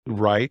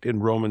right in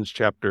Romans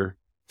chapter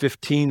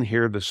 15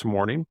 here this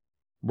morning.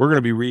 We're going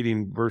to be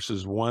reading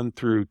verses 1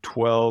 through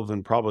 12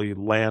 and probably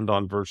land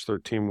on verse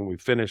 13 when we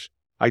finish.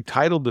 I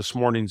titled this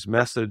morning's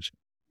message,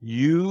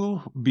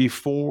 You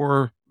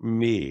Before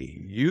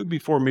Me. You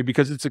Before Me,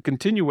 because it's a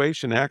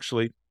continuation,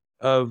 actually,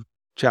 of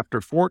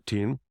chapter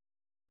 14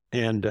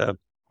 and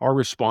our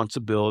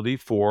responsibility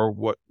for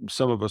what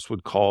some of us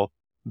would call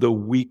the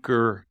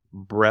weaker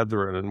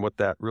brethren and what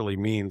that really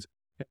means.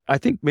 I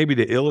think maybe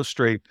to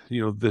illustrate,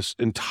 this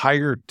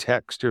entire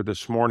text here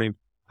this morning,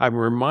 I'm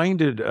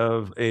reminded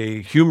of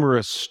a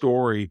humorous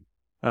story.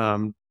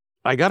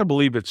 I got to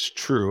believe it's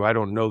true. I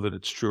don't know that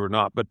it's true or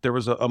not, but there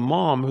was a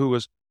mom who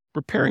was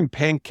preparing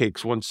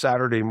pancakes one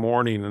Saturday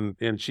morning,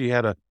 and she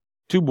had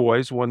two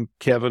boys, one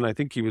Kevin. I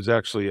think he was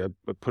actually, I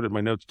put in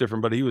my notes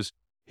different, but he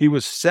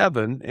was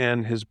 7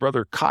 and his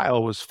brother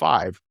Kyle was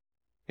 5.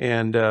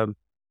 And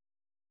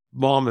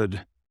mom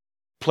had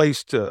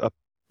placed a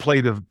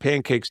plate of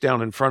pancakes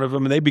down in front of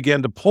them, and they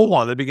began to pull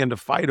on it. They began to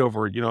fight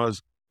over it,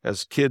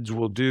 as kids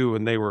will do.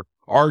 And they were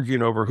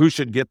arguing over who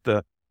should get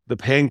the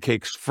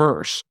pancakes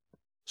first.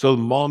 So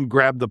mom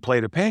grabbed the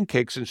plate of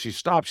pancakes and she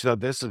stopped. She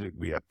thought, this would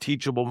be a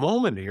teachable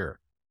moment here.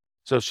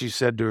 So she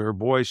said to her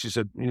boys, she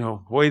said,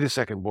 wait a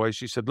second, boys.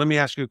 She said, let me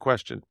ask you a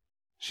question.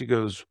 She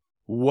goes,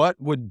 what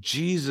would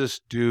Jesus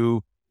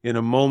do in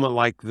a moment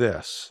like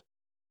this?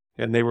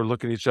 And they were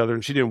looking at each other,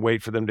 and she didn't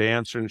wait for them to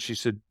answer. And she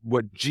said,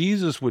 what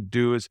Jesus would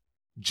do is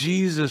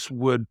Jesus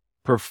would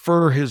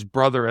prefer his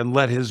brother and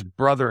let his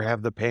brother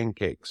have the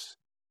pancakes.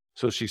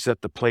 So she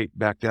set the plate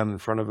back down in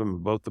front of him,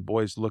 and both the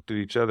boys looked at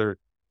each other.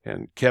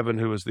 And Kevin,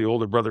 who was the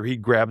older brother, he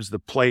grabs the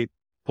plate,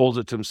 pulls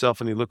it to himself,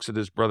 and he looks at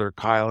his brother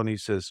Kyle, and he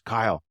says,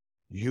 Kyle,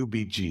 you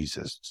be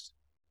Jesus.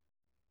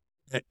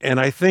 And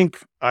I think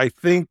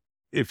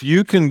if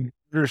you can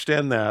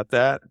understand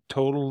that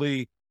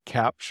totally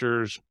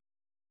captures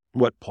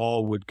what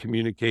Paul would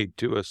communicate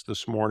to us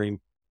this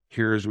morning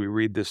here as we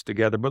read this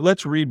together. But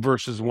let's read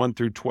verses 1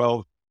 through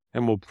 12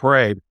 and we'll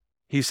pray.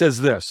 He says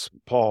this,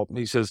 Paul,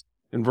 he says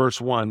in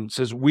verse 1,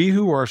 says, we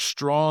who are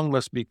strong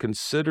must be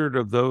considerate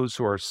of those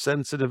who are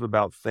sensitive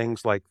about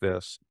things like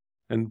this.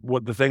 And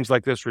what the things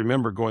like this,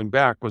 remember, going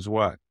back was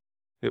what?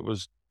 It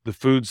was the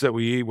foods that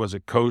we eat. Was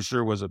it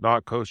kosher? Was it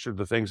not kosher?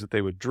 The things that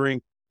they would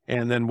drink,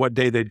 and then what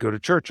day they'd go to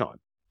church on.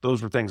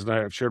 Those were things that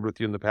I've shared with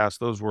you in the past.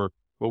 Those were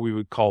what we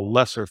would call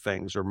lesser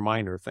things or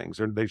minor things.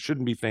 They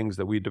shouldn't be things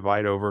that we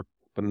divide over,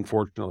 but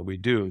unfortunately we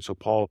do. And so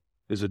Paul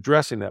is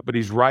addressing that, but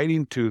he's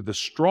writing to the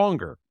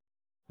stronger.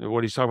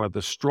 What he's talking about,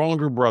 the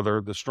stronger brother,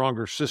 the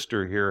stronger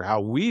sister here,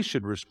 how we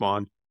should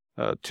respond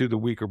to the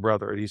weaker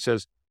brother. And he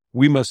says,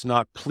 we must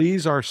not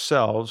please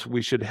ourselves.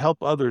 We should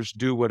help others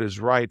do what is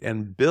right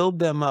and build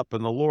them up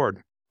in the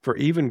Lord. For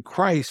even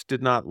Christ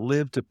did not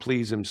live to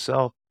please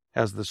himself.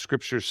 As the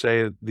scriptures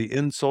say, the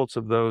insults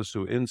of those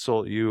who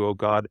insult you, O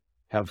God,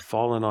 have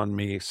fallen on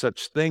me.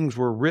 Such things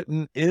were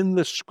written in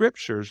the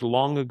scriptures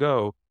long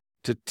ago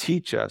to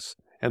teach us,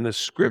 and the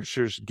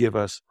scriptures give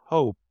us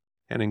hope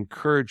and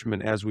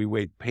encouragement as we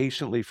wait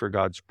patiently for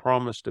God's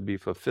promise to be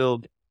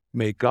fulfilled.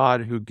 May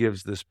God, who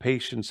gives this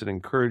patience and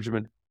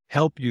encouragement,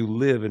 help you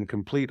live in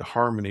complete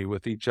harmony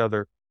with each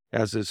other,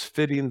 as is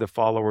fitting the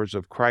followers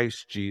of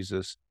Christ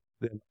Jesus.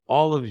 Then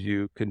all of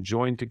you can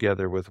join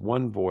together with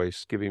one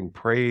voice, giving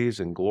praise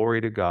and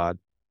glory to God,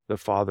 the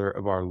Father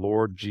of our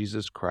Lord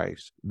Jesus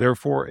Christ.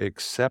 Therefore,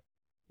 accept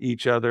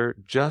each other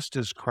just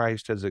as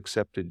Christ has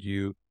accepted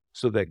you,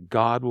 so that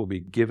God will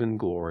be given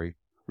glory.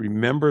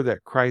 Remember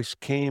that Christ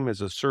came as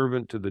a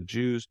servant to the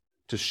Jews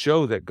to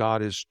show that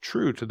God is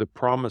true to the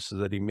promises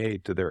that he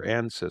made to their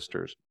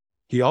ancestors.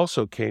 He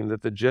also came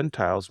that the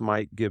Gentiles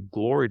might give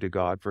glory to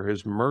God for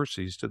his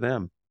mercies to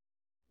them.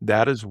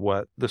 That is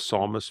what the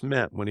psalmist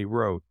meant when he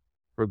wrote,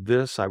 for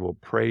this I will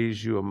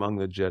praise you among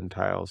the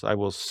Gentiles. I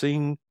will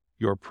sing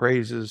your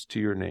praises to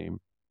your name.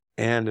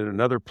 And in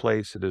another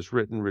place it is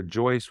written,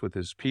 rejoice with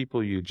his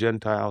people, you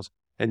Gentiles.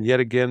 And yet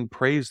again,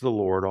 praise the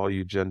Lord, all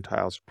you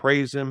Gentiles.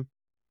 Praise him,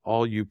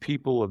 all you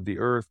people of the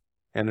earth.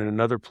 And in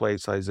another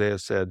place, Isaiah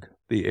said,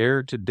 the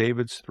heir to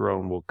David's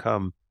throne will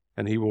come,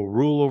 and he will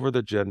rule over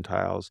the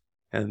Gentiles,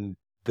 and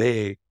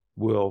they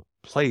will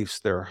place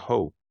their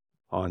hope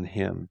on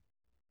him.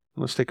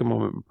 Let's take a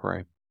moment and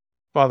pray.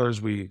 Father,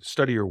 as we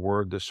study your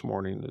word this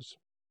morning, as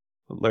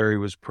Larry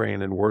was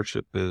praying in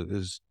worship,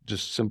 is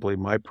just simply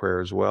my prayer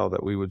as well,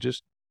 that we would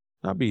just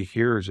not be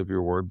hearers of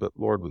your word, but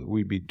Lord,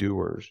 we be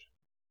doers,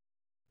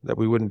 that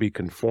we wouldn't be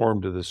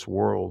conformed to this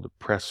world,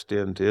 pressed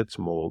into its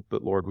mold,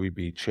 but Lord, we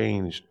be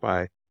changed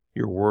by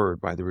your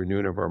word, by the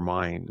renewing of our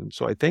mind. And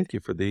so I thank you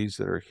for these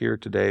that are here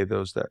today,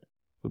 those that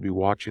will be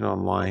watching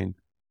online,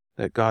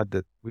 that God,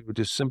 that we would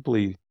just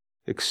simply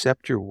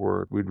accept your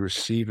word, we'd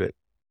receive it.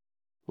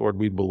 Lord,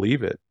 we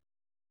believe it,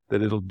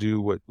 that it'll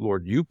do what,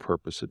 Lord, you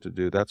purpose it to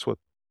do. That's what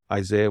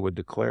Isaiah would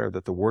declare,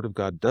 that the word of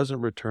God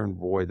doesn't return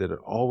void, that it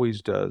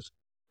always does,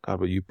 God,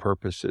 what you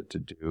purpose it to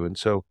do. And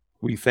so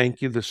we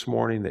thank you this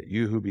morning that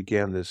you who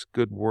began this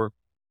good work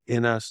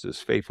in us is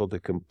faithful to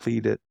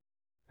complete it.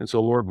 And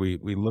so, Lord, we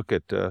look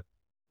at that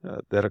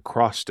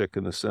acrostic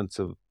in the sense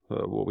of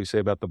what we say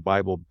about the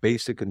Bible,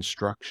 basic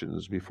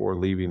instructions before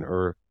leaving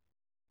earth.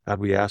 God,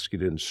 we ask you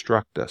to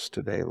instruct us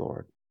today,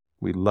 Lord.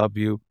 We love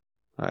you.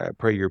 I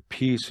pray your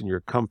peace and your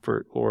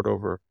comfort, Lord,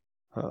 over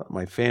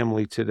my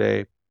family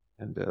today,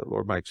 and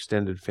Lord, my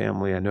extended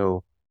family. I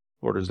know,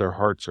 Lord, as their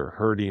hearts are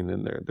hurting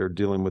and they're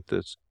dealing with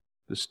this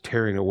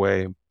tearing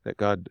away, that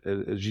God,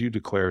 as you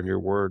declare in your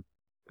word,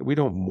 that we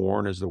don't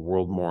mourn as the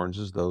world mourns,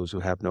 as those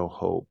who have no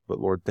hope. But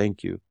Lord,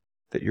 thank you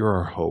that you're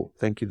our hope.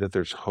 Thank you that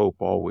there's hope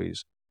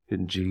always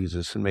in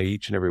Jesus, and may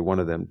each and every one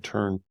of them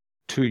turn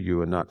to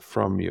you and not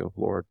from you,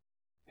 Lord,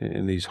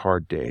 in these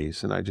hard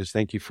days. And I just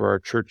thank you for our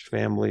church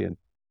family, and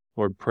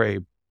Lord, pray,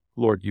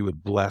 Lord, you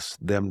would bless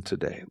them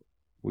today.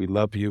 We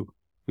love you.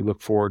 We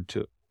look forward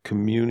to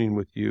communing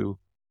with you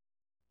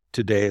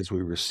today as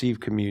we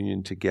receive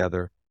communion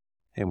together.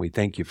 And we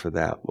thank you for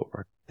that,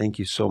 Lord. Thank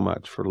you so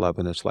much for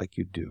loving us like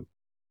you do.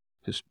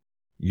 Just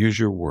use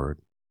your word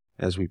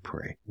as we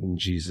pray in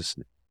Jesus'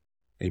 name.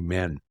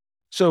 Amen.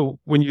 So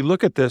when you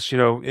look at this,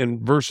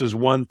 in verses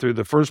 1 through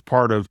the first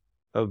part of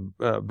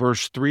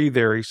verse 3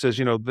 there, he says,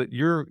 that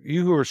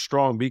you who are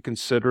strong, be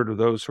considerate of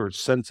those who are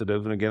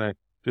sensitive. And again, I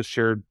just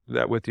shared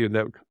that with you.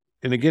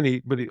 And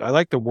again, I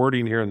like the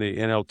wording here in the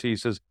NLT. He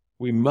says,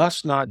 we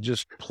must not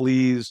just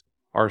please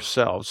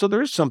ourselves. So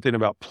there is something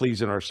about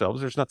pleasing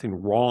ourselves. There's nothing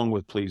wrong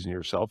with pleasing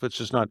yourself. It's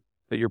just not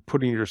that you're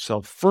putting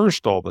yourself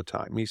first all the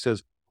time. He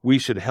says we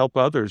should help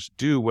others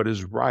do what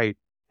is right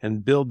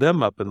and build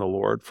them up in the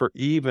Lord. For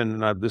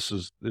even, and this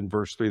is in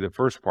verse 3, the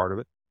first part of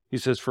it, he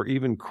says, for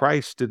even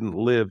Christ didn't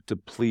live to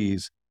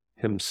please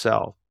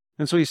himself.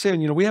 And so he's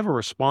saying, we have a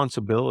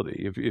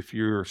responsibility. If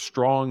you're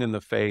strong in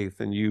the faith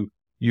and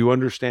you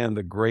understand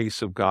the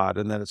grace of God,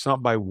 and that it's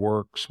not by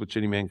works which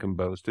any man can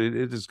boast.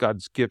 It is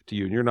God's gift to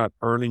you, and you're not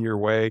earning your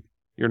way.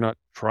 You're not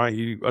trying.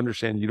 You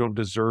understand you don't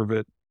deserve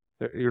it.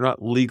 You're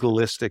not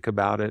legalistic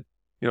about it.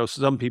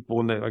 Some people,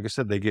 when like I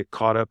said, they get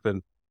caught up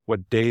in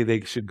what day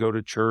they should go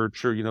to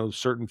church, or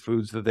certain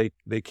foods that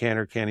they can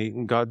or can't eat.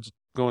 And God's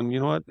going, you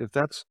know what? If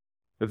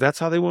that's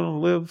how they want to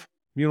live,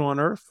 on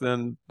earth,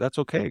 then that's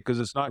okay, because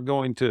it's not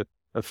going to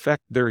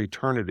affect their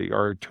eternity.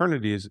 Our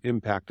eternity is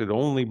impacted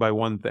only by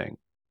one thing.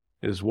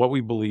 Is what we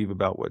believe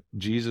about what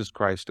Jesus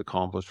Christ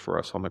accomplished for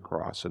us on the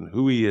cross and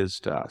who he is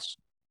to us.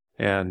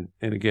 And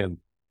again,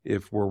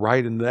 if we're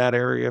right in that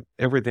area,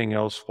 everything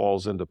else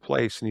falls into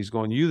place. And he's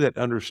going, you that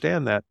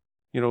understand that,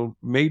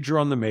 major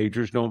on the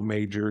majors, don't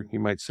major, he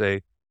might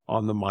say,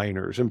 on the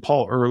minors. And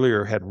Paul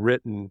earlier had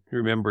written,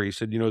 remember, he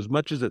said, as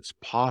much as it's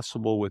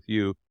possible with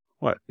you,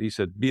 he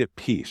said, be at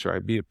peace,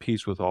 right? Be at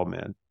peace with all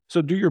men.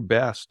 So do your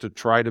best to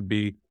try to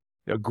be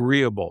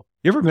agreeable.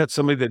 You ever met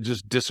somebody that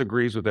just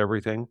disagrees with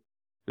everything?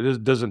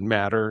 It doesn't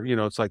matter.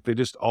 It's like they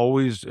just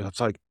always,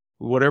 it's like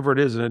whatever it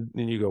is. And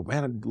you go,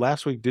 man,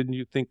 last week, didn't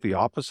you think the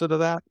opposite of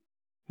that?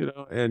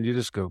 And you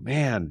just go,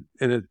 man.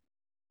 And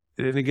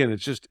again,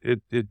 it's just,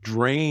 it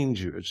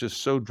drains you. It's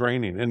just so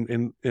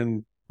draining.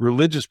 And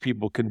religious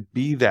people can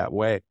be that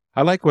way.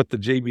 I like what the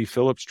J.B.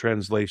 Phillips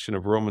translation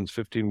of Romans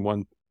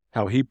 15:1,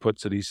 how he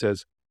puts it. He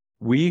says,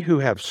 we who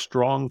have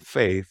strong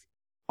faith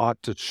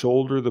ought to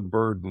shoulder the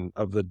burden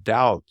of the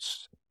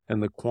doubts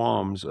and the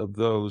qualms of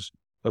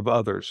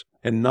others,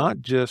 and not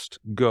just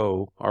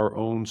go our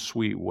own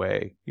sweet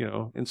way,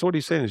 And so what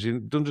he's saying is, you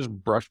don't just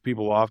brush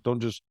people off. Don't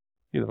just,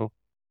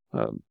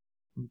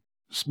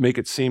 make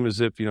it seem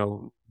as if,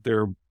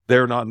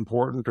 they're not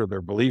important or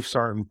their beliefs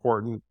aren't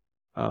important.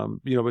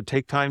 But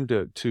take time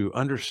to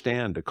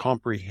understand, to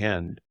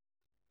comprehend.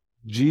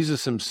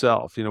 Jesus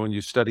himself, when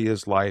you study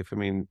his life,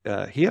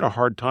 he had a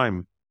hard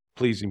time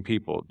pleasing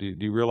people. Do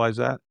you realize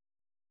that?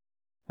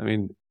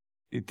 You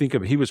think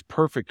of it, he was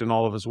perfect in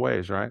all of his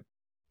ways, right?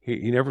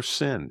 He never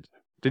sinned,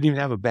 didn't even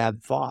have a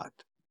bad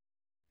thought.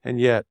 And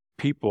yet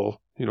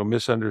people,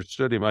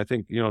 misunderstood him. I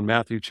think, in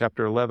Matthew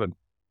chapter 11,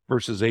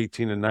 verses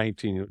 18 and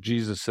 19,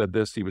 Jesus said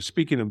this. He was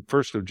speaking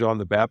first of John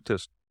the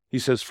Baptist. He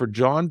says, for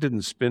John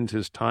didn't spend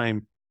his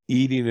time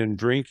eating and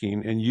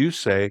drinking, and you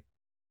say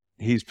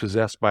he's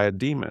possessed by a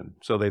demon.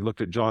 So they looked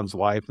at John's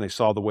life and they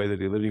saw the way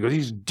that he lived. He goes,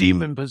 he's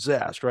demon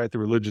possessed, right? The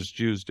religious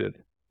Jews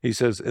did. He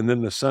says, and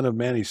then the Son of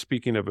Man, he's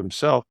speaking of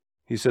himself.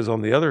 He says,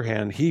 on the other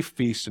hand, he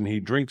feasts and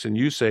he drinks, and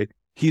you say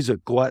he's a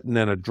glutton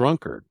and a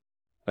drunkard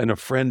and a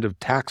friend of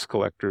tax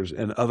collectors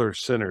and other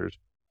sinners.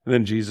 And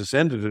then Jesus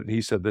ended it.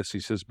 He said this,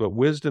 he says, but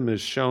wisdom is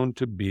shown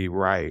to be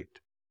right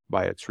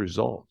by its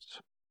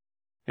results.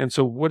 And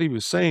so what he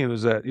was saying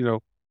is that,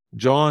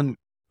 John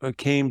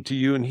came to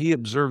you and he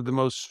observed the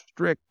most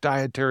strict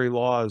dietary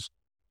laws,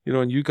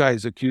 and you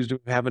guys accused him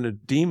of having a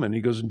demon.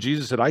 He goes, and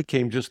Jesus said, I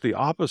came just the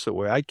opposite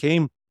way. I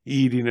came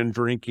eating and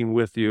drinking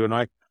with you, and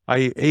I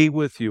ate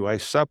with you, I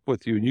supped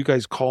with you, and you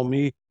guys call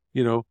me,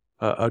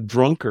 a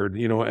drunkard,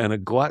 and a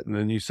glutton.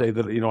 And you say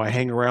that, I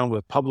hang around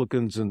with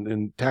publicans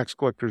and tax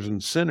collectors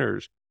and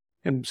sinners.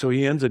 And so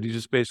he ends it. He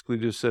just basically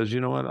just says, you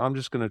know what? I'm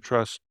just going to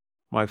trust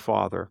my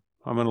Father.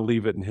 I'm going to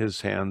leave it in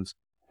his hands,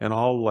 and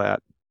I'll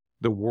let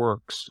the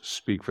works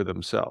speak for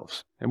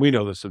themselves. And we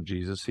know this of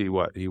Jesus. He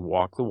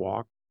walked the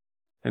walk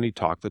and he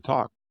talked the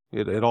talk.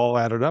 It all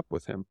added up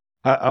with him.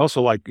 I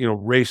also like,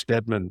 Ray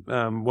Stedman,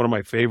 one of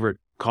my favorite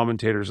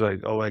commentators I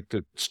like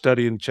to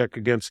study and check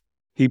against.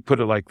 He put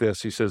it like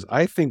this. He says,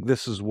 I think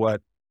this is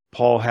what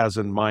Paul has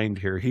in mind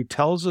here. He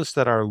tells us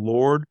that our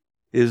Lord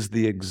is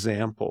the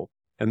example,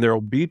 and there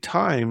will be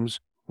times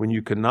when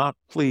you cannot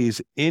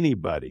please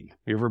anybody.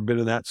 You ever been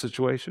in that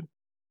situation?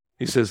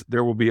 He says,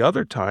 there will be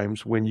other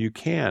times when you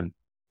can.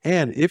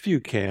 And if you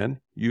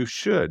can, you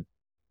should.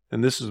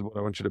 And this is what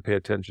I want you to pay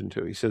attention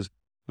to. He says,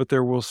 but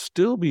there will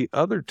still be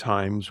other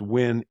times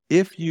when,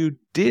 if you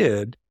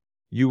did,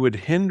 you would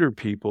hinder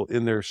people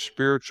in their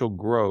spiritual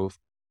growth,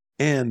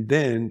 and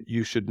then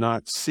you should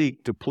not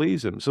seek to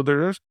please them. So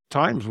there are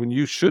times when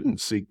you shouldn't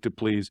seek to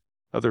please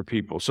other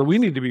people. So we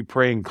need to be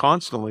praying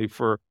constantly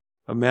for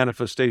a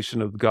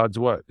manifestation of God's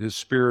what? His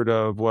spirit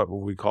of what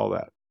will we call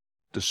that?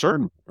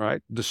 Discernment,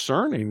 right?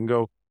 Discerning and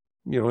go,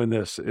 in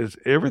this is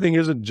everything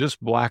isn't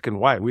just black and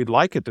white. We'd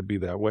like it to be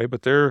that way,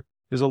 but there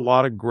is a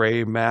lot of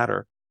gray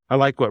matter. I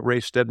like what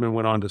Ray Stedman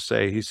went on to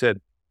say. He said,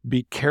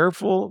 be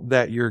careful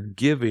that your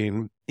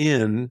giving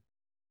in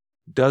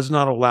does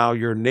not allow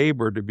your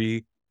neighbor to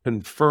be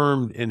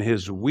confirmed in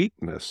his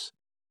weakness,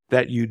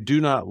 that you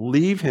do not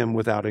leave him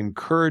without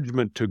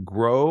encouragement to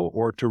grow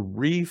or to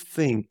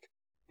rethink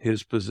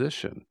his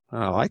position.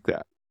 And I like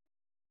that.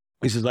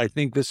 He says, I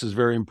think this is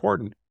very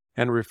important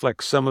and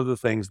reflects some of the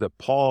things that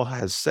Paul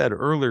has said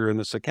earlier in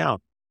this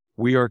account.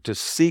 We are to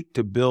seek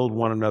to build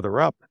one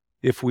another up.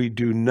 If we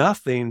do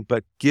nothing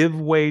but give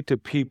way to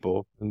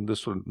people, and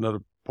this is another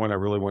point I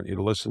really want you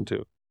to listen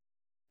to.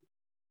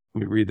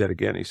 Let me read that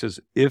again. He says,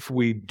 if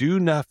we do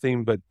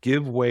nothing but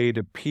give way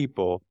to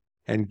people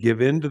and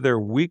give in to their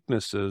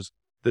weaknesses,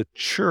 the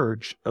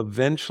church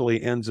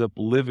eventually ends up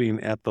living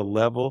at the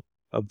level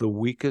of the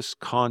weakest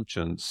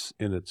conscience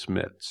in its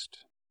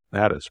midst.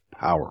 That is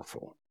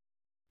powerful.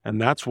 And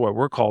that's what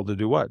we're called to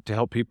do, what? To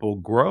help people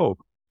grow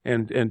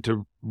and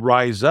to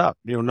rise up,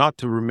 not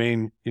to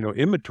remain,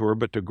 immature,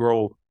 but to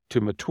grow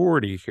to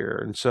maturity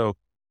here. And so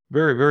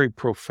very, very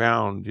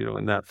profound,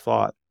 in that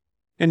thought.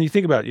 And you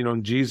think about,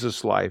 in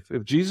Jesus' life,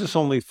 if Jesus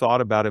only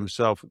thought about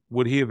himself,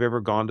 would he have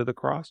ever gone to the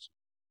cross?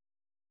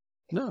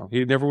 No,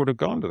 he never would have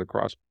gone to the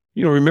cross.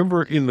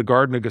 Remember in the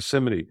Garden of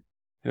Gethsemane,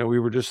 we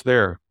were just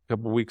there a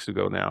couple of weeks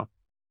ago now.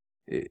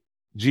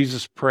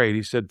 Jesus prayed.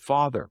 He said,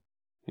 Father,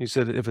 he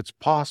said, if it's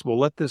possible,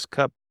 let this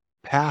cup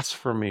pass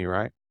from me,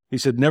 right? He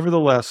said,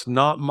 nevertheless,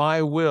 not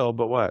my will,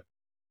 but what?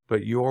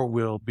 But your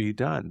will be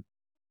done.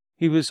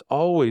 He was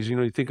always,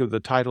 you think of the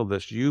title of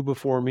this, You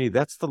Before Me.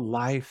 That's the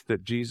life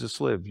that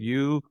Jesus lived,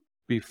 you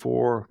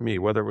before me,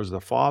 whether it was the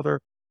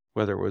Father,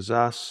 whether it was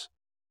us,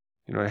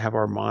 to have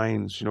our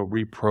minds,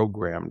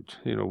 reprogrammed.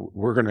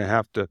 We're going to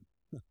have to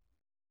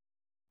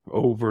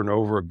over and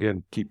over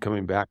again keep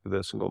coming back to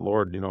this and go,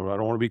 Lord, I don't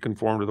want to be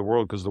conformed to the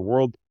world, because the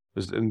world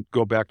is, and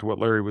go back to what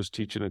Larry was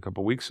teaching a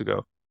couple of weeks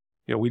ago.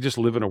 We just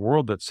live in a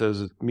world that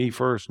says me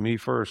first, me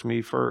first,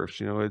 me first.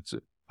 It's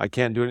I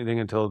can't do anything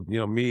until,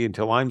 me,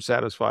 until I'm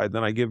satisfied.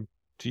 Then I give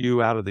to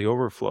you out of the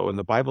overflow. And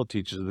the Bible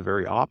teaches the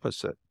very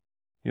opposite.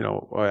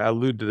 I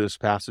allude to this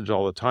passage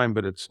all the time,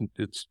 but it's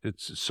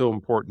so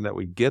important that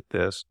we get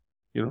this.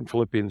 In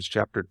Philippians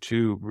chapter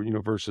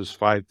 2, verses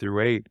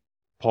 5-8,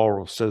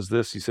 Paul says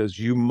this. He says,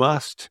 you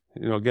must,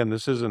 again,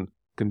 this isn't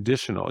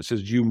conditional. It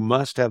says, you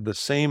must have the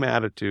same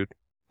attitude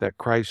that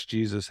Christ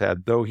Jesus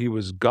had. Though he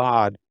was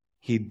God,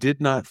 he did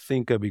not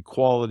think of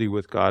equality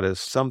with God as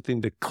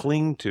something to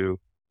cling to,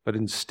 but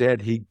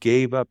instead he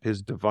gave up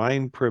his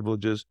divine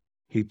privileges.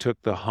 He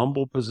took the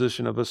humble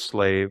position of a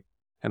slave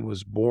and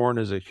was born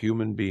as a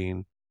human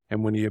being.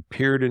 And when he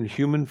appeared in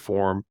human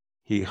form,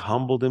 he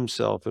humbled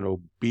himself in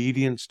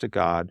obedience to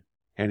God,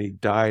 and he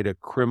died a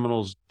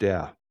criminal's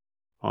death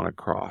on a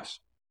cross.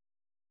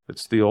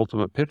 It's the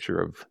ultimate picture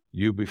of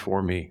you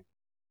before me.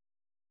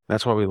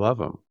 That's why we love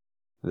him,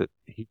 that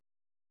he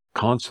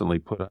constantly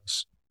put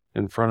us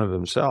in front of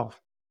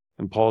himself.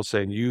 And Paul's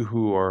saying, you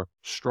who are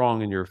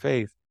strong in your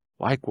faith,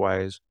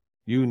 likewise,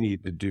 you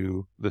need to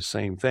do the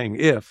same thing.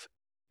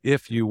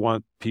 If you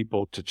want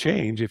people to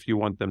change, if you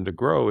want them to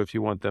grow, if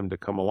you want them to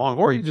come along,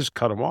 or you just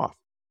cut them off.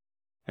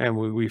 And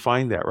we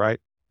find that, right?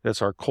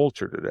 That's our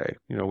culture today.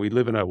 We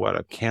live in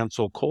a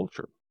cancel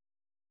culture.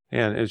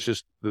 And it's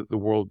just the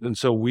world. And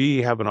so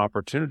we have an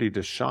opportunity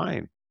to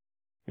shine,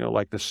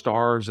 like the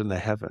stars in the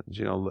heavens,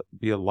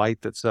 be a light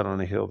that's set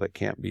on a hill that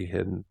can't be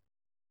hidden.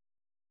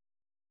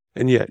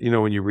 And yet,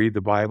 when you read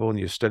the Bible and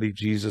you study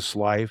Jesus'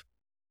 life,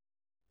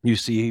 you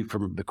see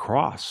from the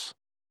cross,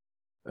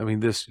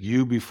 this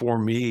you before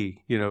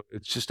me,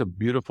 it's just a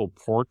beautiful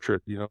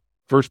portrait.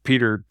 1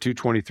 Peter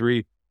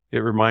 2:23, it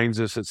reminds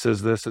us, it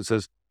says this, it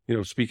says,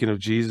 speaking of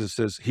Jesus, it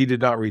says, he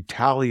did not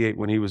retaliate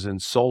when he was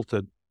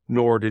insulted,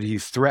 nor did he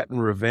threaten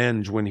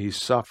revenge when he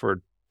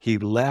suffered. He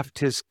left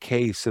his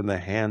case in the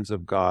hands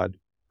of God,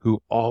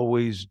 who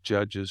always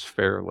judges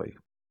fairly.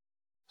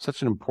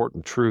 Such an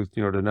important truth,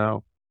 to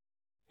know.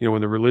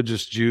 When the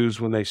religious Jews,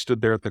 when they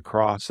stood there at the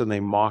cross and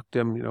they mocked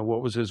him,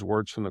 what was his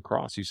words from the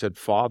cross? He said,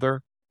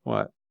 Father,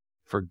 what?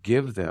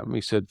 Forgive them.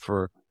 He said,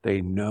 for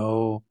they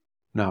know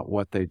not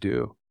what they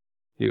do.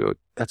 You go,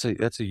 that's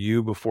a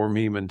you before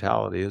me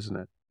mentality, isn't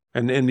it?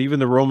 And even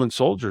the Roman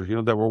soldiers,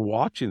 that were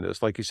watching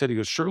this, like he said, he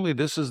goes, surely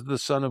this is the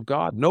Son of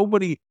God.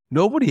 Nobody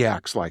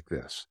acts like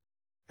this.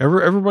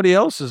 Everybody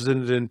else is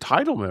in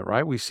entitlement,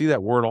 right? We see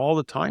that word all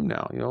the time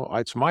now.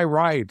 It's my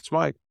right. It's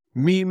my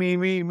me.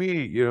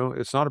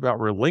 It's not about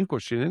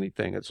relinquishing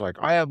anything. It's like,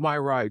 I have my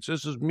rights.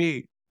 This is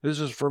me. This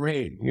is for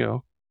me.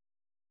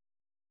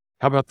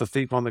 How about the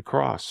thief on the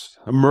cross?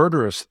 A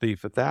murderous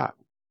thief at that.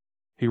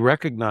 He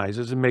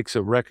recognizes and makes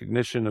a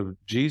recognition of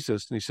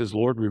Jesus. And he says,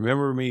 Lord,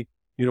 remember me,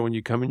 when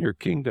you come in your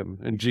kingdom.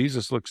 And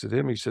Jesus looks at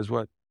him. He says,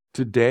 what?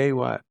 Today,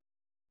 what?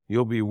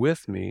 You'll be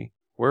with me.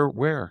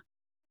 Where?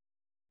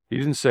 He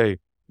didn't say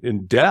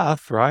in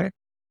death, right?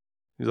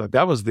 He's like,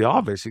 that was the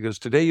obvious. He goes,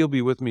 today you'll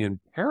be with me in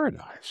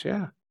paradise.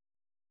 Yeah.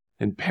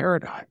 In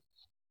paradise.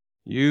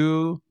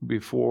 You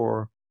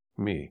before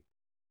me.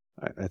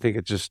 I think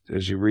it just,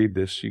 as you read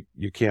this,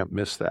 you can't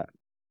miss that.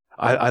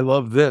 I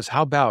love this.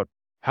 How about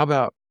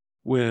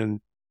when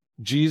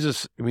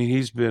Jesus,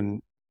 he's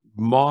been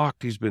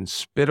mocked, he's been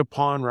spit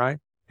upon, right?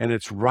 And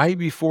it's right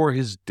before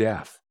his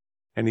death.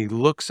 And he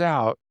looks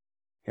out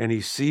and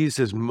he sees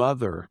his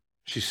mother.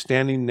 She's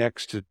standing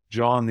next to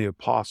John the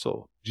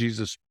Apostle,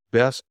 Jesus'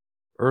 best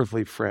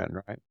earthly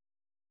friend, right?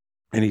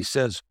 And he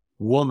says,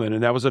 woman,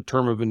 and that was a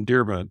term of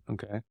endearment,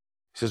 okay?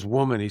 He says,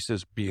 woman, he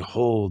says,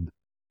 behold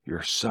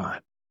your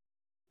son.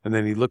 And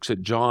then he looks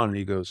at John and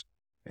he goes,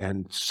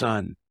 and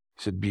son,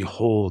 he said,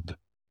 behold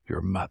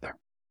your mother.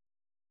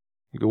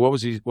 You go, what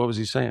was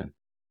he saying?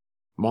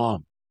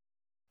 Mom,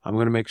 I'm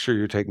going to make sure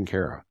you're taken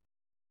care of.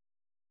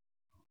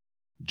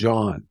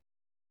 John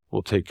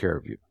will take care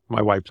of you.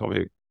 My wife told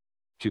me a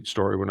cute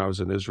story when I was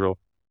in Israel.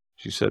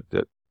 She said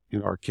that,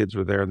 our kids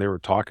were there and they were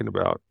talking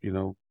about,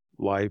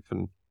 life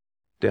and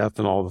death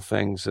and all the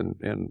things.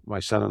 And my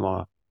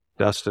son-in-law,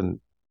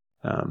 Dustin,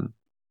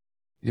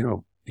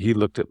 he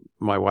looked at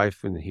my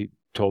wife and he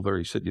told her,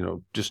 he said,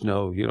 just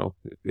know,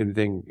 if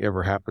anything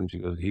ever happens,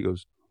 he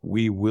goes,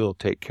 we will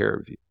take care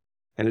of you.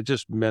 And it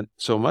just meant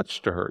so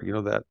much to her,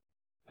 that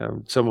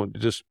someone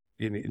just,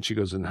 and she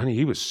goes, and honey,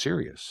 he was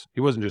serious.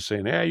 He wasn't just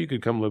saying, you can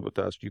come live with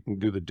us. You can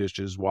do the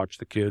dishes, watch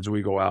the kids.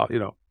 We go out,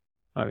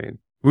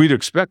 we'd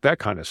expect that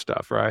kind of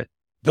stuff, right?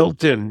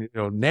 Built in,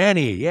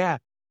 nanny. Yeah.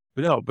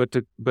 But no,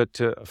 but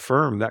to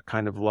affirm that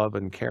kind of love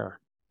and care.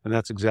 And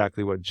that's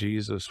exactly what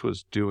Jesus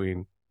was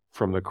doing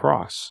from the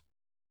cross.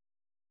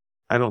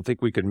 I don't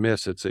think we could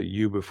miss it's a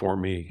you before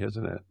me,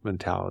 isn't it,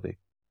 mentality.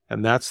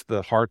 And that's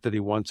the heart that he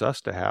wants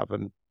us to have.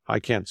 And I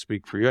can't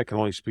speak for you. I can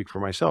only speak for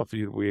myself.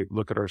 We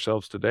look at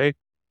ourselves today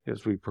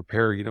as we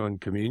prepare, in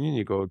communion,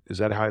 you go, is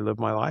that how I live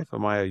my life?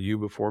 Am I a you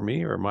before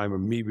me or am I a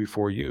me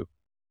before you?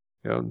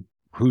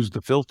 Who's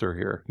the filter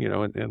here?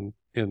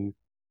 And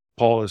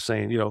Paul is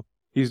saying,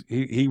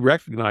 he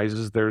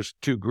recognizes there's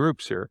two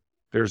groups here.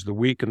 There's the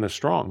weak and the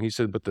strong. He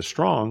said, but the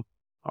strong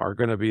are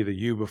going to be the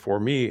you before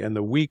me and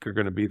the weak are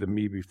going to be the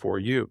me before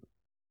you.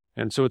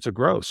 And so it's a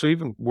growth. So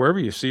even wherever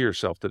you see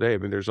yourself today,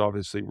 there's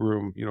obviously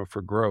room,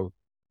 for growth,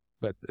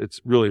 but it's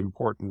really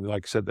important,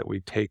 like I said, that we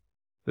take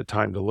the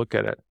time to look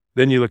at it.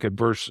 Then you look at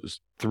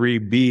verses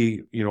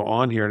 3b,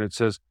 on here, and it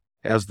says,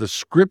 as the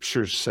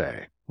scriptures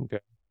say, okay,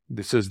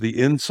 this says the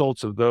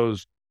insults of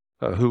those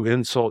who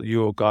insult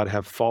you, O God,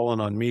 have fallen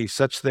on me.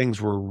 Such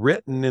things were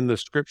written in the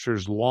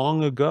scriptures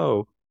long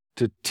ago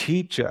to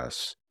teach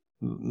us.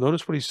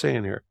 Notice what he's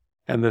saying here.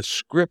 And the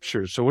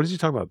scriptures. So what is he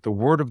talking about? The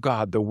word of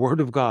God, the word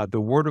of God, the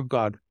word of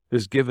God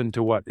is given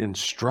to what?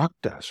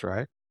 Instruct us,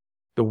 right?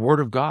 The word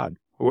of God.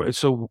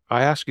 So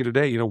I ask you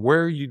today,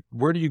 where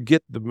do you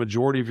get the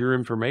majority of your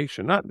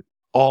information? Not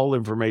all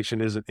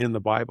information isn't in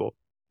the Bible,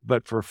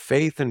 but for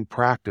faith and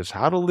practice,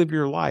 how to live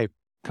your life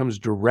comes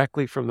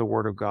directly from the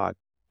word of God.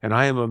 And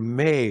I am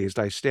amazed,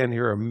 I stand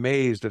here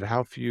amazed at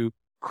how few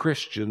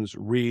Christians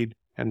read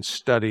and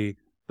study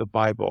the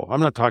Bible.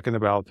 I'm not talking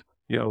about,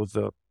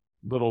 the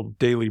little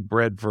daily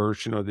bread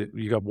verse, that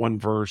you got one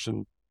verse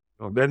and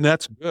then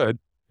that's good.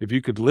 If you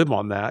could live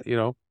on that,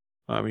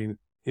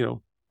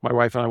 my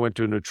wife and I went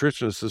to a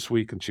nutritionist this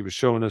week and she was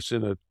showing us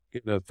in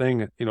a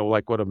thing,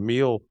 like what a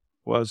meal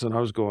was. And I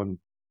was going,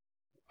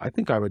 I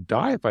think I would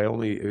die if I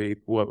only ate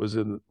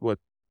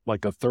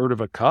like a third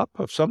of a cup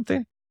of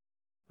something.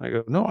 I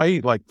go, no, I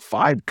eat like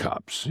 5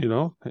 cups,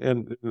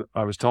 and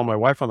I was telling my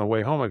wife on the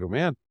way home,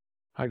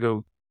 I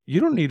go, you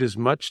don't need as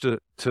much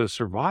to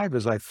survive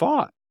as I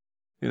thought.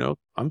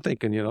 I'm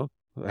thinking,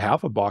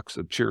 half a box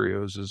of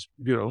Cheerios is,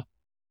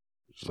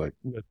 it's like,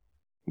 it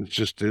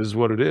just is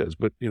what it is.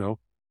 But,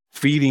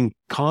 feeding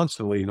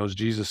constantly, as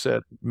Jesus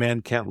said,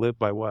 man can't live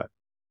by what?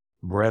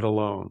 Bread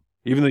alone.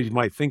 Even though you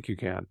might think you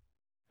can.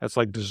 That's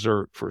like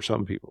dessert for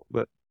some people.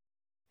 But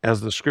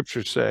as the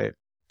scriptures say, it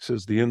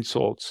says the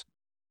insults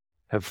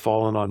have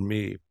fallen on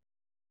me.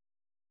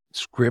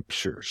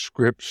 Scripture.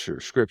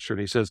 And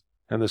he says,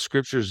 and the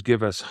scriptures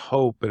give us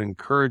hope and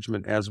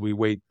encouragement as we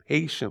wait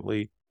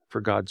patiently for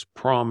God's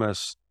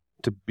promise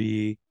to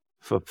be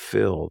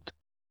fulfilled.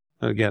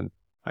 And again,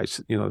 I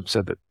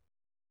said that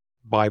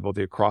Bible,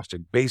 the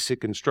acrostic,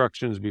 basic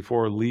instructions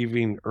before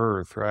leaving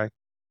earth, right?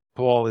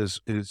 Paul is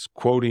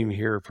quoting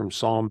here from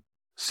Psalm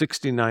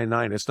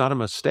 69:9. It's not a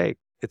mistake.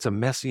 It's a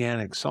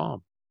messianic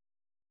psalm.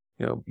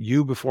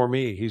 You before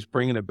me, he's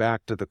bringing it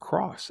back to the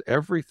cross.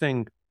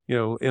 Everything,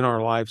 in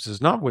our lives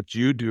is not what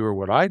you do or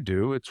what I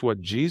do. It's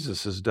what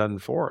Jesus has done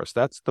for us.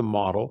 That's the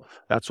model.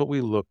 That's what we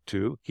look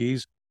to.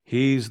 He's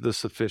the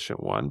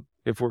sufficient one.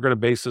 If we're going to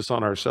base this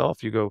on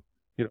ourselves, you go,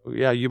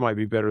 yeah, you might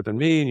be better than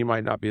me and you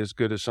might not be as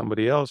good as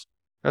somebody else.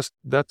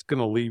 That's going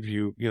to leave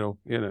you,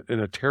 in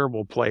a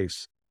terrible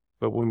place.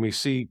 But when we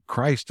see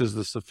Christ as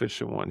the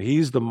sufficient one,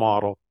 he's the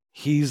model,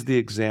 he's the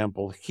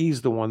example,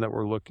 he's the one that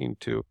we're looking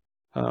to.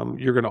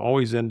 You're going to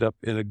always end up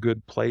in a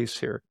good place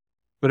here.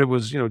 But it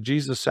was,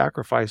 Jesus'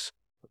 sacrifice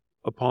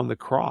upon the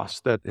cross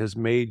that has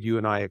made you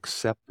and I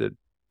accepted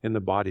in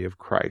the body of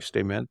Christ.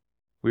 Amen.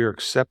 We are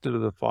accepted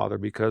of the Father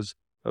because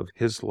of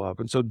his love.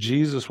 And so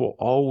Jesus will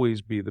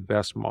always be the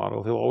best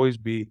model. He'll always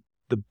be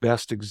the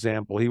best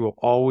example. He will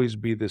always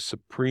be the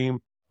supreme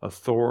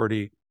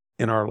authority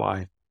in our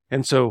life.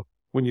 And so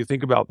when you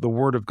think about the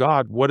Word of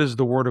God, what is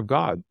the Word of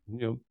God?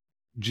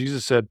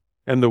 Jesus said,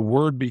 and the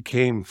Word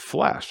became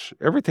flesh.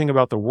 Everything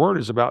about the Word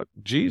is about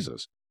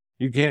Jesus.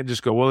 You can't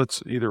just go, well,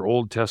 it's either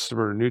Old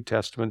Testament or New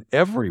Testament.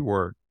 Every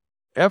word,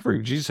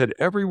 Jesus said,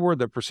 every word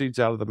that proceeds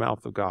out of the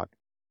mouth of God,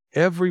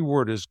 every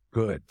word is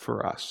good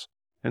for us.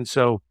 And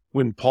so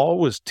when Paul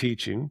was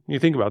teaching, you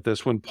think about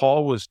this, when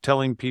Paul was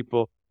telling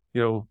people,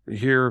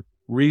 here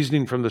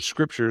reasoning from the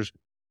scriptures,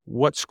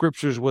 what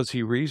scriptures was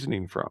he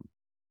reasoning from?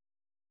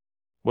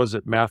 Was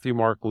it Matthew,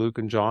 Mark, Luke,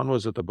 and John?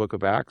 Was it the book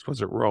of Acts?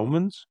 Was it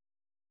Romans?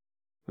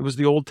 It was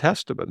the Old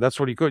Testament. That's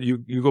what he could.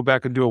 You go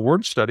back and do a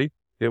word study.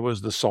 It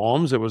was the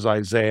Psalms. It was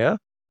Isaiah.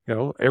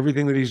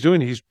 Everything that he's doing,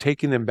 he's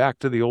taking them back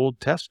to the Old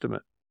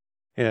Testament.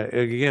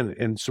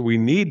 And so we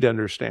need to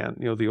understand,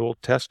 the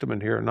Old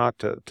Testament here, not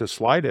to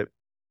slide it.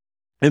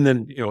 And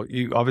then,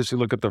 you obviously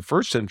look at the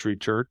first century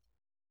church,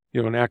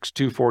 in Acts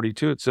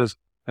 2:42, it says,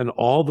 and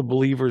all the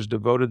believers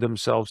devoted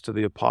themselves to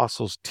the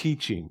apostles'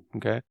 teaching,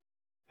 okay?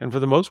 And for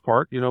the most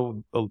part,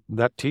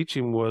 that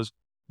teaching was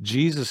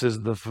Jesus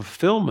is the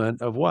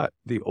fulfillment of what?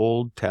 The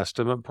Old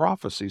Testament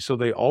prophecy. So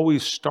they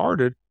always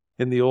started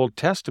in the Old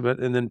Testament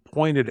and then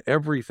pointed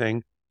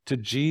everything to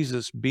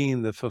Jesus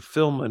being the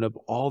fulfillment of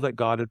all that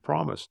God had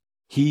promised.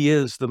 He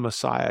is the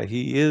Messiah.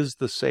 He is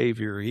the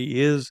Savior.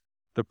 He is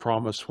the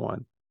promised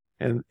one.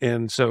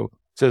 And so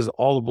it says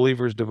all the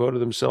believers devoted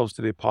themselves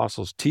to the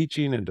apostles'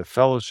 teaching and to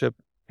fellowship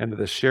and to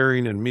the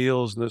sharing in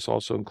meals. And this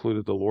also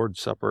included the Lord's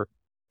Supper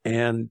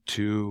and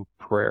to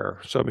prayer.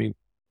 So,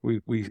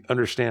 we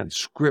understand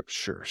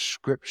scripture.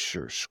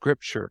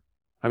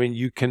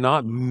 You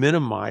cannot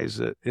minimize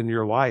it in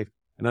your life.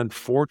 And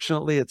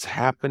unfortunately, it's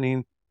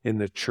happening in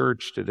the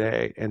church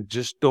today, and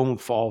just don't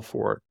fall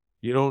for it.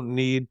 You don't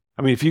need,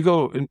 if you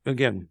go,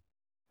 again,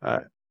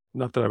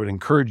 not that I would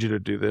encourage you to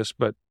do this,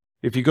 but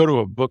if you go to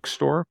a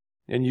bookstore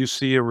and you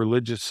see a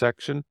religious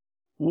section,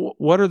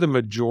 what are the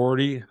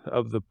majority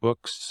of the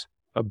books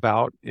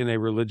about in a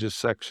religious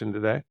section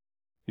today?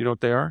 You know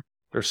what they are?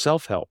 They're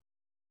self-help.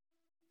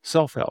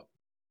 Self-help.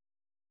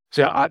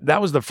 See,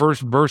 that was the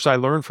first verse I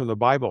learned from the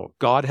Bible.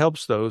 God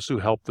helps those who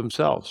help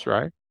themselves,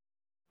 right?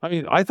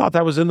 I thought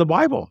that was in the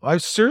Bible.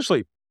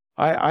 Seriously,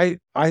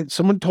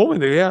 someone told me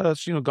that, yeah,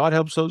 that's, God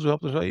helps those who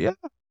help themselves. Yeah.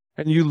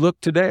 And you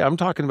look today, I'm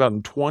talking about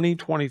in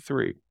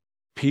 2023,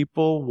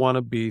 people want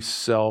to be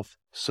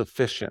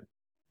self-sufficient.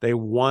 They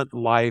want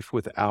life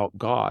without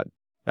God.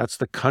 That's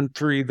the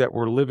country that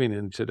we're living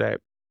in today.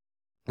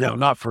 Now,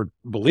 not for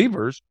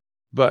believers,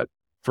 but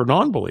for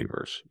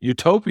non-believers.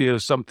 Utopia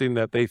is something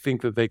that they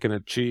think that they can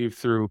achieve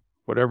through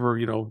whatever,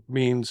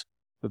 means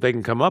that they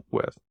can come up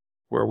with,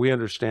 where we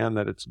understand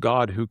that it's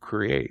God who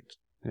creates,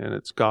 and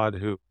it's God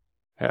who,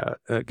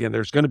 again,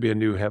 there's going to be a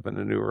new heaven,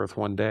 a new earth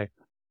one day,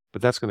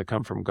 but that's going to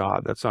come from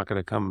God. That's not going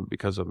to come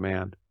because of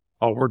man.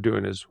 All we're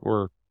doing is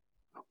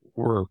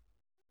we're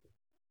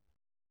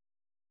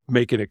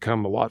making it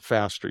come a lot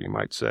faster, you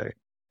might say,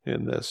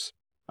 in this.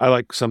 I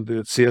like something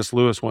that C.S.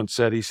 Lewis once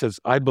said. He says,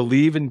 I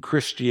believe in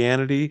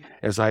Christianity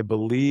as I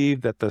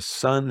believe that the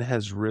sun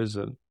has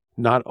risen,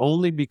 not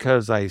only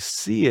because I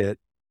see it,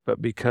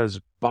 but because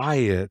by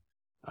it,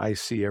 I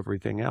see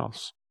everything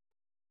else.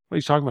 What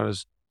he's talking about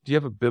is, do you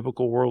have a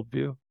biblical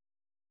worldview?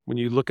 When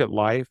you look at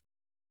life,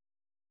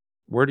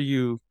 where do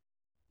you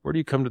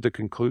come to the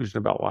conclusion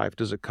about life?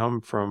 Does it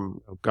come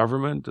from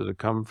government? Does it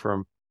come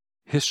from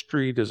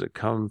history? Does it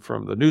come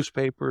from the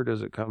newspaper?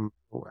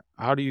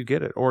 How do you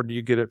get it? Or do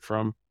you get it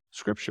from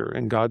Scripture?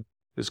 And God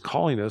is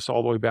calling us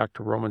all the way back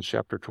to Romans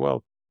chapter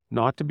 12,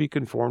 not to be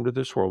conformed to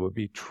this world, but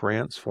be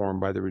transformed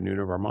by the renewing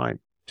of our mind,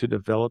 to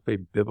develop a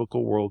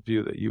biblical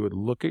worldview, that you would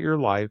look at your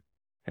life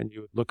and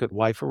you would look at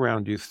life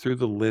around you through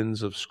the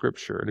lens of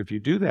Scripture. And if you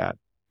do that,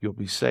 you'll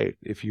be saved.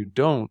 If you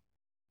don't,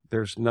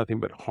 there's nothing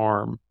but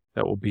harm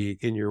that will be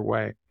in your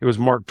way. It was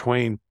Mark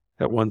Twain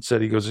that once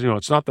said, he goes,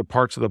 it's not the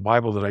parts of the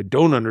Bible that I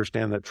don't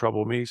understand that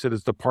trouble me. He said,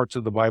 it's the parts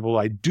of the Bible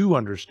I do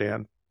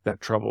understand that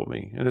trouble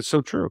me. And it's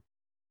so true.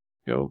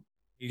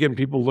 Again,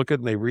 people look at it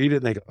and they read it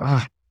and they go,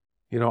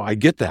 I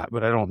get that,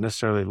 but I don't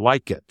necessarily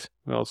like it.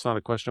 Well, it's not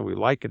a question of we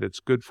like it. It's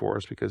good for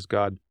us because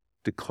God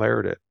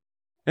declared it.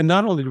 And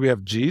not only do we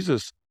have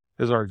Jesus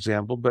as our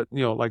example, but,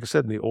 like I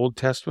said, in the Old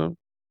Testament,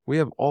 we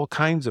have all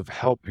kinds of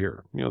help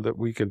here, that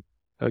we can,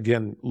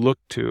 again, look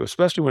to,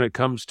 especially when it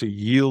comes to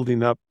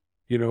yielding up,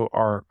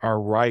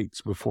 our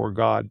rights before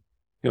God.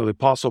 The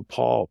Apostle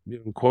Paul,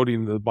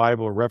 quoting the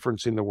Bible,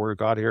 referencing the Word of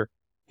God here,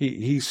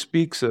 he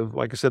speaks of,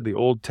 like I said, the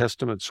Old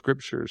Testament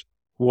scriptures.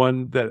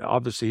 One that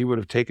obviously he would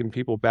have taken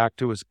people back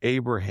to is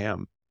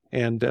Abraham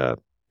and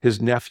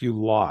his nephew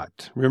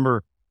Lot.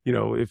 Remember,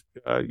 if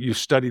you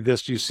study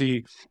this, you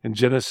see in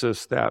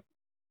Genesis that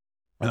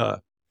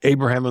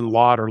Abraham and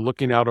Lot are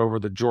looking out over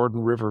the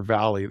Jordan River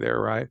Valley there,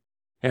 right?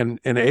 And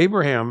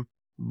Abraham,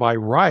 by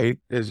right,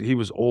 as he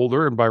was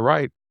older and by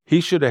right, he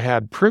should have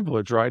had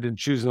privilege, right, in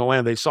choosing the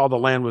land. They saw the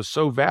land was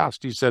so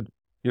vast. He said,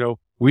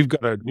 we've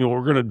got to,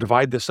 we're going to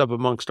divide this up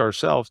amongst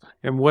ourselves.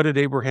 And what did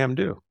Abraham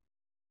do?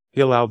 He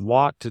allowed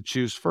Lot to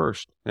choose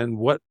first. And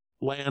what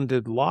land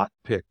did Lot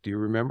pick? Do you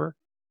remember?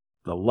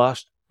 The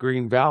lush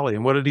green valley.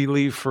 And what did he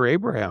leave for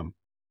Abraham?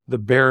 The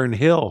barren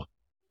hill,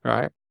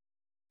 right?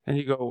 And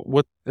you go,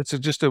 what? It's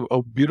just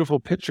a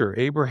beautiful picture.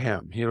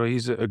 Abraham,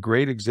 he's a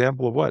great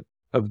example of what?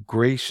 Of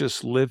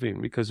gracious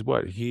living, because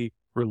what? He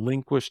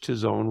relinquished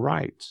his own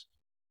rights.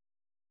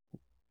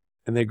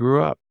 And they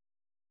grew up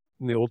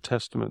in the Old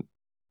Testament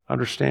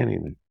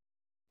understanding it.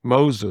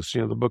 Moses,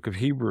 the book of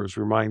Hebrews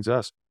reminds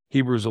us,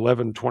 Hebrews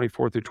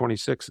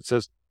 11:24-26, it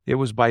says, it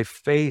was by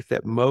faith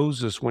that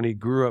Moses, when he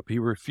grew up, he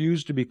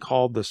refused to be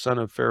called the son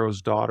of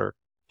Pharaoh's daughter.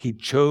 He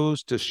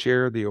chose to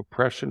share the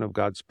oppression of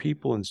God's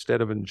people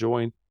instead of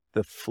enjoying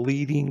the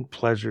fleeting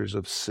pleasures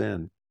of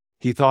sin.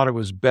 He thought it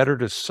was better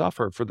to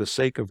suffer for the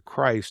sake of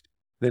Christ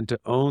than to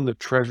own the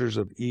treasures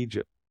of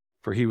Egypt,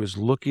 for he was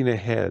looking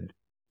ahead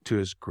to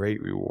his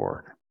great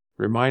reward.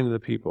 Reminding the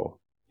people,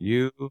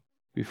 you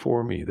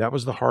before me. That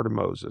was the heart of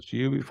Moses.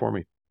 You before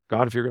me.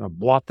 God, if you're going to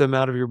blot them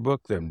out of your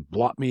book, then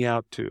blot me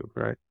out too,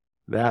 right?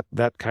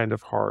 That kind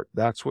of heart.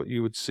 That's what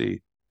you would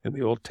see in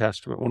the Old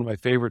Testament. One of my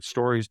favorite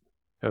stories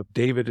of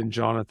David and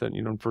Jonathan,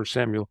 in 1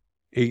 Samuel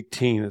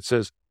 18, it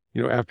says,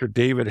 after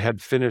David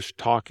had finished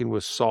talking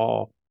with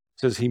Saul,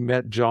 it says he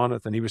met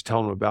Jonathan. He was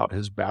telling him about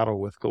his battle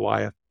with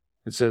Goliath.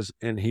 It says,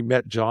 and he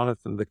met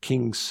Jonathan, the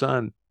king's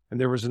son, and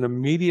there was an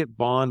immediate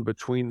bond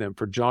between them,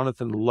 for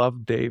Jonathan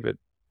loved David.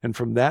 And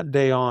from that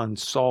day on,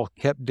 Saul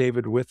kept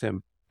David with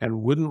him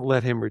and wouldn't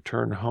let him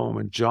return home.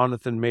 And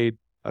Jonathan made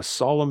a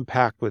solemn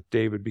pact with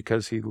David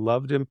because he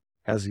loved him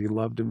as he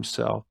loved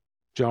himself.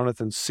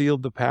 Jonathan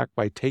sealed the pact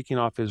by taking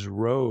off his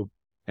robe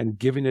and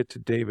giving it to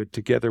David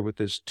together with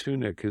his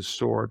tunic, his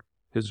sword,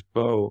 his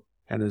bow,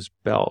 and his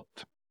belt.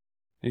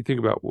 And you think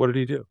about, what did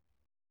he do?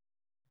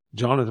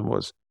 Jonathan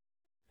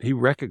he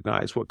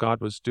recognized what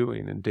God was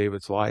doing in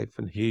David's life,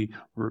 and he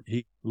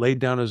laid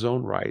down his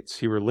own rights.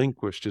 He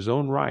relinquished his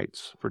own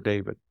rights for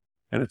David.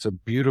 And it's a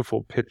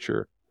beautiful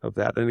picture of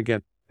that. And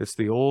again, it's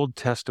the Old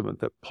Testament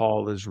that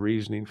Paul is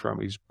reasoning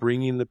from. He's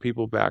bringing the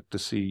people back to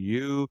see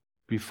you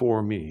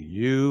before me,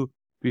 you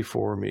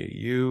before me,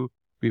 you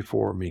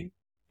before me.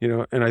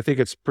 And I think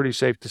it's pretty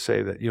safe to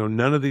say that,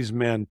 none of these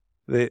men,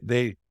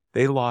 they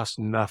lost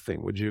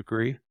nothing. Would you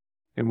agree?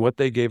 And what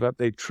they gave up,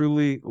 they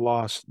truly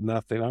lost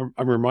nothing.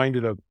 I'm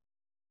reminded of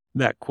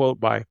that quote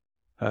by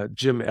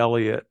Jim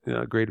Elliot,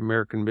 a great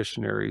American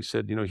missionary. He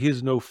said, he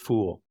is no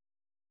fool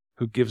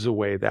who gives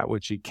away that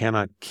which he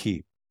cannot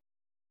keep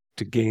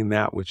to gain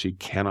that which he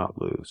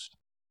cannot lose.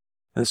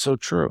 And it's so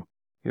true.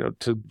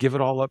 To give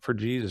it all up for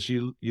Jesus,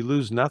 you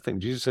lose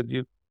nothing. Jesus said,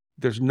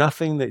 there's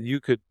nothing that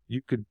you could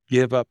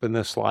give up in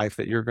this life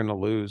that you're going to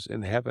lose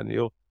in heaven.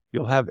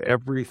 You'll have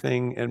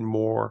everything and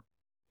more.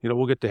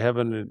 We'll get to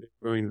heaven,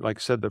 and like I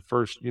said, the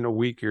first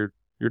week your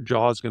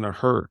jaw's going to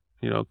hurt,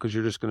 because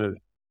you're going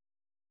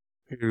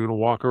to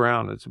walk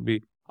around. It's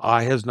be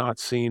eye has not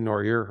seen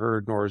nor ear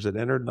heard, nor has it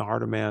entered in the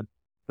heart of man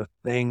the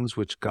things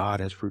which God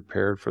has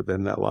prepared for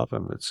them that love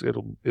him. It's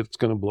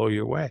going to blow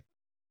you away.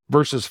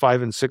 Verses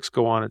 5 and 6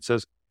 go on. It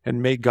says,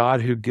 and may God,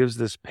 who gives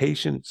this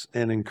patience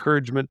and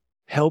encouragement,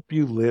 help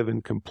you live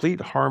in complete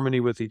harmony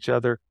with each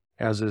other,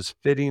 as is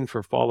fitting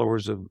for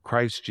followers of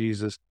Christ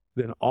Jesus.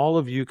 Then all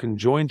of you can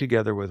join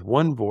together with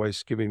one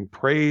voice, giving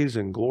praise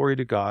and glory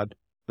to God,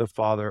 the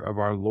Father of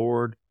our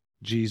Lord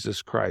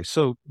Jesus Christ.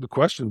 So the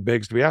question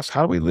begs to be asked,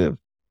 how do we live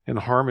in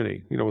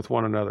harmony, with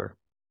one another?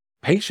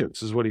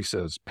 Patience is what he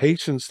says.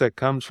 Patience that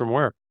comes from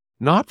where?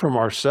 Not from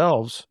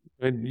ourselves.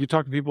 And you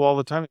talk to people all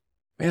the time,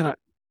 man,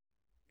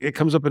 it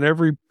comes up in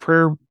every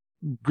prayer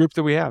group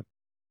that we have.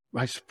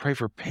 I just pray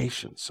for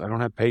patience. I don't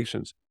have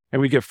patience.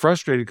 And we get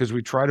frustrated because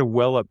we try to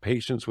well up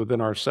patience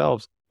within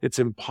ourselves. It's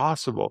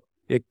impossible.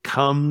 It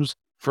comes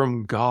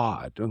from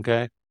God,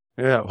 okay?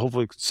 Yeah,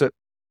 hopefully set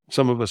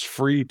some of us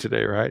free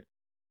today, right?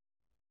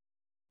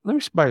 Let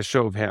me, by a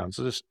show of hands,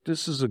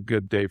 this is a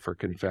good day for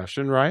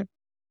confession, right?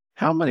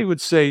 How many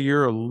would say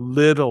you're a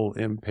little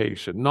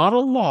impatient? Not a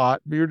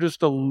lot, but you're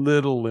just a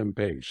little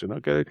impatient,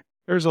 okay?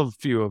 There's a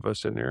few of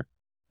us in here.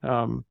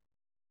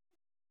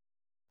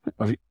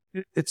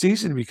 it's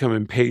easy to become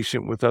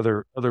impatient with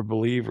other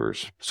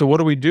believers. So what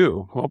do we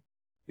do? Well,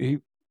 he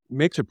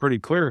makes it pretty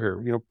clear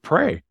here.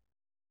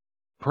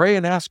 Pray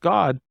and ask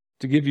God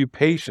to give you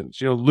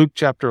patience. Luke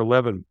chapter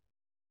 11,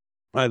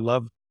 I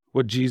love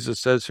what Jesus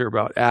says here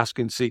about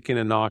asking, seeking,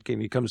 and knocking.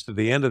 He comes to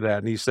the end of that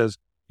and he says,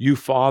 you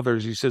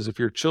fathers, he says, if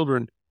your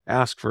children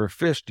ask for a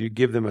fish, do you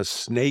give them a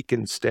snake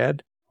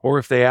instead? Or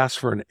if they ask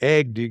for an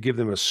egg, do you give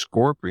them a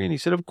scorpion? He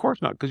said, of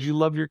course not, because you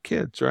love your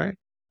kids, right?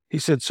 He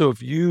said, so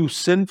if you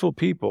sinful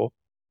people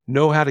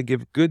know how to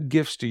give good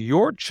gifts to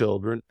your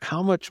children,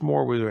 how much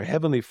more will your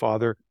heavenly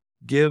Father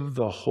give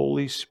the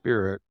Holy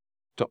Spirit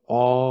to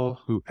all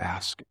who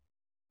ask him?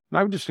 And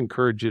I would just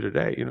encourage you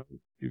today,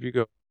 if you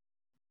go,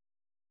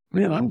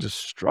 man, I'm just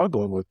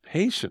struggling with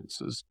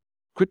patience,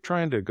 quit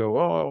trying to go,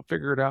 I'll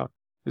figure it out.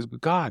 Is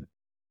God,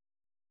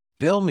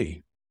 fill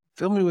me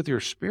with your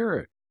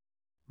Spirit.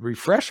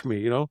 Refresh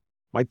me,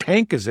 my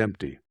tank is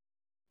empty.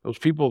 Those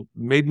people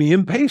made me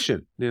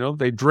impatient,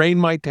 they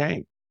drained my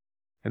tank.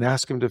 And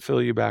ask him to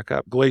fill you back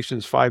up.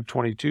 Galatians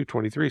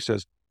 5:22-23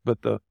 says,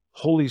 but the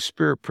Holy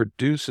Spirit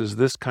produces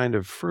this kind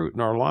of fruit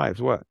in our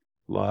lives. What?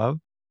 Love,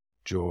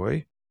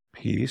 joy,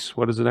 peace.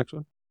 What is the next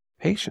one?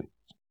 Patience,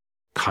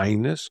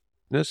 kindness,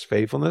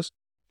 faithfulness,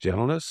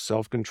 gentleness,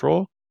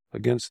 self-control.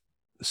 Against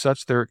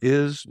such there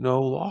is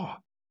no law.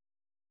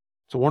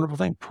 It's a wonderful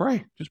thing.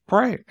 Pray. Just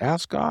pray.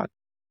 Ask God.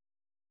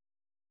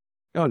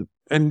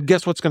 And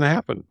guess what's going to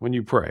happen when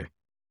you pray?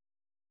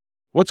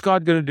 What's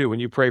God going to do when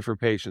you pray for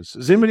patience?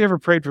 Has anybody ever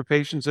prayed for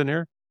patience in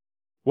here?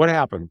 What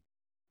happened?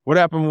 What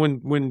happened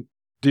when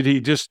did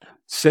he just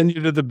send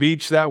you to the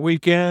beach that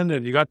weekend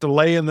and you got to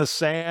lay in the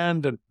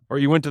sand or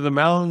you went to the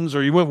mountains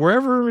or you went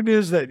wherever it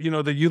is that,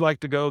 that you like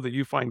to go, that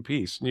you find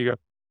peace? And you go,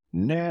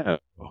 no.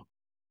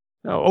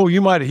 Oh, he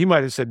might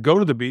have said, go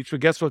to the beach, but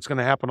guess what's going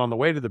to happen on the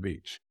way to the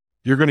beach?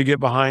 You're going to get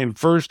behind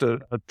first a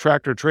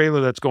tractor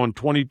trailer that's going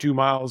 22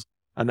 miles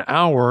an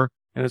hour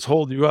and it's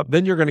holding you up.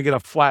 Then you're going to get a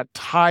flat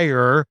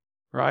tire,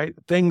 right?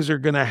 Things are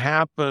going to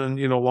happen,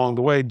 along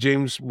the way.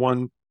 James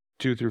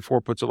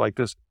 1:2-4 puts it like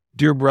this.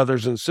 Dear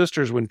brothers and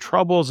sisters, when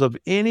troubles of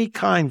any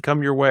kind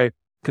come your way,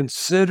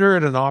 consider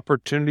it an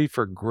opportunity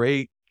for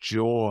great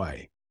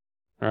joy.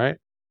 All right? It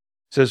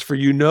says, for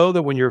you know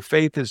that when your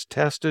faith is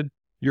tested,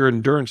 your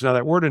endurance. Now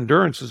that word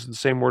endurance is the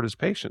same word as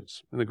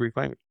patience in the Greek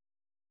language.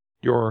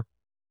 Your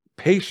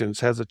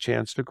patience has a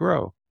chance to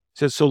grow. It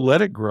says, so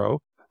let it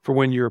grow. For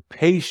when your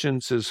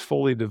patience is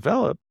fully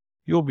developed,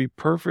 you'll be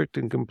perfect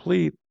and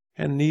complete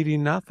and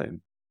needing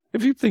nothing.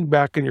 If you think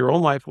back in your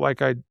own life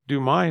like I do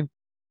mine,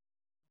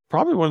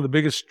 probably one of the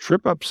biggest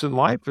trip-ups in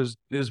life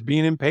is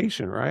being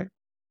impatient, right?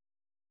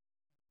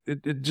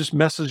 It just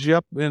messes you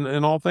up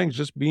in all things,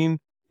 just being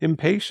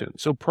impatient.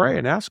 So pray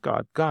and ask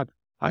God,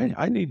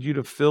 I need you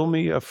to fill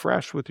me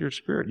afresh with your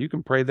Spirit. You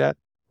can pray that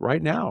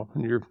right now.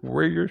 And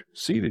where you're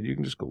seated, you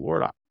can just go,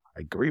 Lord, I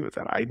agree with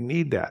that. I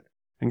need that.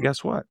 And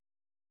guess what?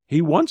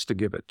 He wants to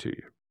give it to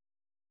you.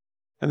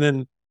 And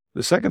then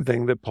the second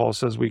thing that Paul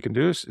says we can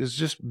do is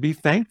just be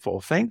thankful.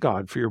 Thank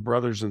God for your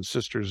brothers and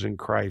sisters in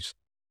Christ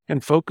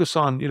and focus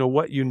on,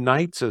 what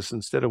unites us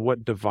instead of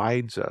what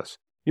divides us.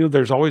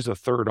 There's always a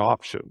third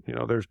option.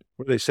 There's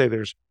what they say,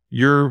 there's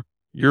your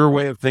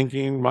way of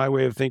thinking, my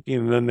way of thinking,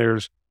 and then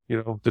there's,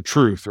 the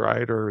truth,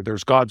 right? Or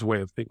there's God's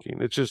way of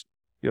thinking. It's just,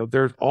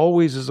 there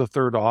always is a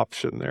third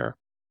option there.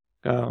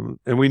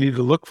 And we need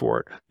to look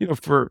for it.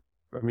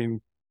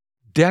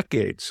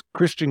 Decades,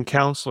 Christian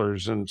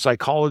counselors and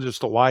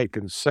psychologists alike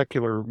and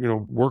secular,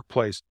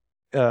 workplace,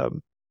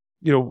 someone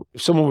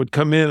would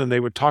come in and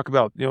they would talk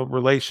about,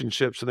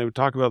 relationships and they would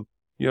talk about,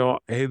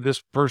 hey,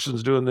 this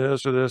person's doing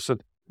this or this.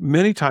 And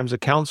many times a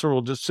counselor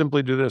will just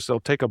simply do this. They'll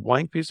take a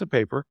blank piece of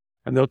paper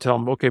and they'll tell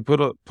them, okay,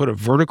 put a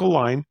vertical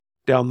line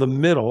down the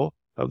middle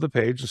of the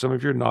page. And some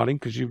of you are nodding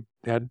because you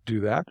had to do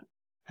that.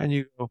 And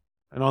you go,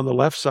 and on the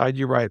left side,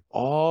 you write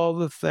all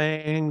the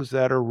things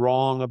that are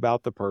wrong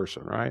about the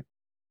person, right?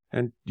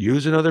 And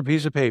use another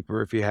piece of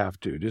paper if you have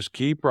to. Just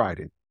keep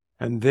writing.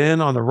 And then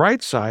on the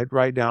right side,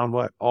 write down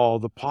all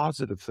the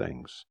positive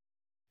things.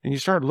 And you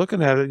start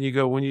looking at it and you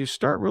go, when you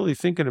start really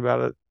thinking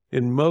about it,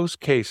 in most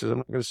cases, I'm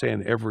not going to say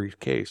in every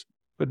case,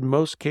 but in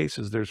most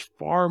cases, there's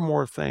far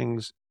more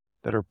things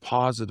that are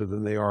positive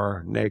than they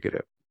are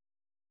negative.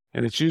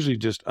 And it's usually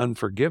just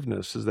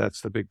unforgiveness, as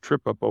that's the big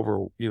trip up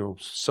over,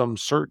 some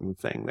certain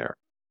thing there.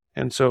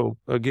 And so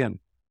again,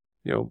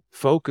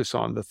 focus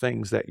on the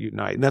things that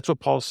unite. And that's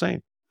what Paul's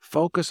saying.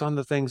 Focus on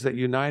the things that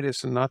unite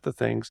us and not the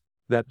things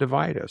that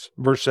divide us.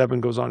 Verse 7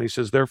 goes on. He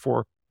says,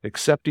 therefore,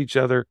 accept each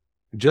other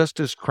just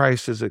as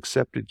Christ has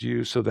accepted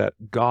you, so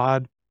that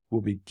God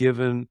will be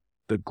given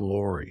the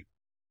glory.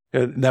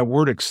 And that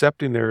word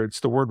accepting there, it's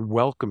the word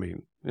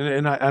welcoming.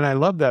 And I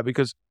love that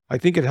because I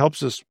think it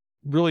helps us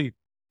really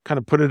kind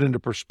of put it into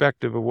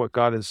perspective of what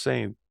God is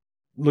saying.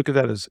 Look at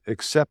that as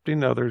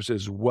accepting others,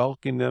 as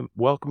welcoming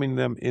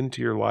them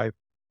into your life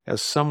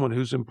as someone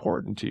who's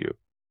important to you.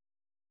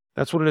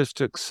 That's what it is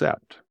to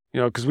accept,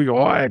 because we go,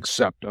 I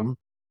accept them.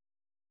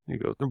 And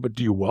you go, but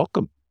do you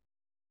welcome?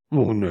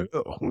 Oh, no.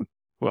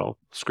 Well,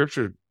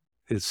 Scripture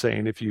is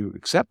saying if you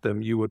accept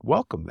them, you would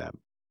welcome them.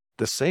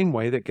 The same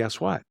way that, guess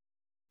what?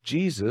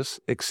 Jesus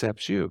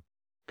accepts you.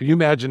 Can you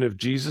imagine if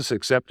Jesus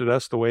accepted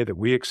us the way that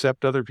we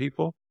accept other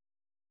people?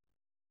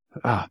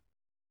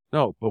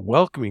 No, but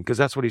welcoming, because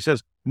that's what he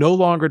says. No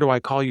longer do I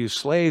call you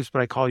slaves,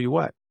 but I call you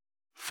what?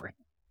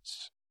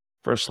 Friends.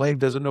 For a slave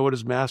doesn't know what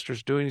his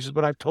master's doing. He says,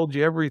 but I've told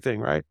you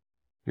everything, right?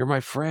 You're my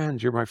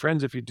friends. You're my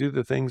friends if you do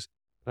the things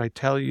that I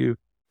tell you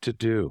to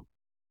do.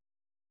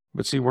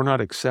 But see, we're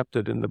not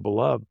accepted in the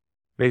beloved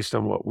based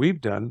on what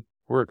we've done.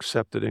 We're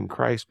accepted in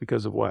Christ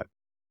because of what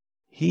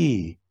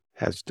he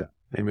has done.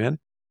 Amen?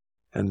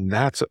 And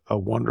that's a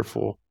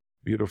wonderful,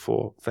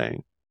 beautiful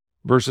thing.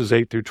 Verses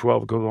 8 through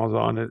 12 goes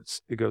on.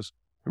 It goes,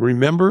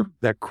 remember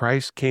that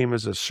Christ came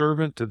as a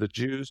servant to the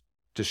Jews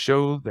to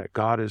show that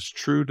God is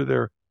true to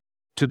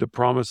the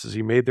promises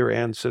he made their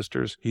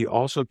ancestors. He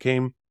also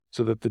came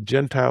so that the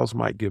Gentiles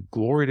might give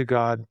glory to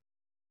God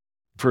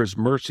for his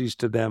mercies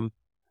to them.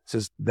 It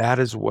says that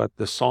is what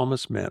the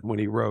psalmist meant when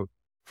he wrote,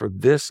 for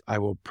this I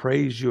will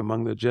praise you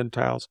among the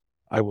Gentiles.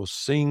 I will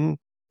sing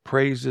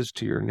praises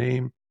to your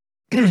name.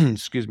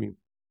 Excuse me.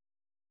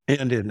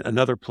 And in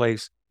another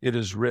place, it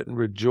is written,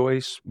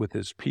 rejoice with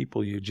his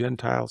people, you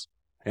Gentiles.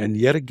 And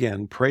yet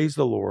again, praise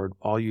the Lord,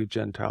 all you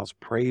Gentiles.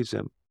 Praise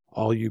him,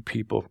 all you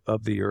people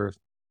of the earth.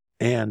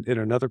 And in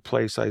another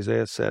place,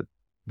 Isaiah said,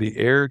 the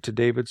heir to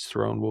David's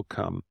throne will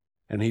come,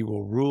 and he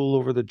will rule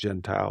over the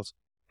Gentiles,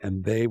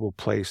 and they will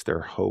place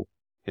their hope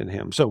in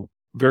him. So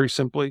very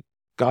simply,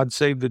 God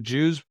saved the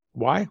Jews.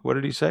 Why? What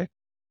did he say?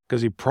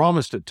 Because he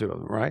promised it to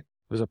them, right?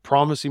 It was a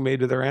promise he made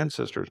to their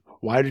ancestors.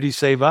 Why did he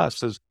save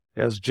us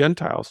as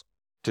Gentiles?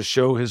 To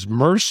show his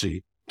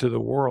mercy to the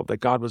world,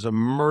 that God was a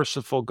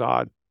merciful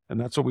God. And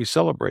that's what we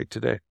celebrate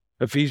today.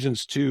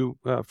 Ephesians 2,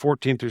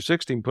 14 through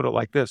 16 put it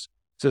like this.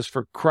 It says,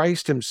 for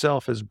Christ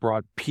himself has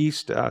brought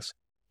peace to us.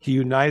 He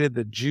united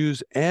the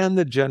Jews and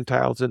the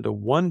Gentiles into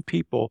one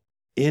people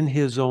in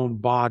his own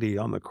body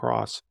on the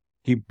cross.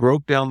 He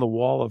broke down the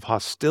wall of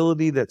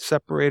hostility that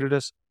separated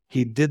us.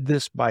 He did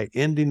this by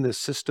ending the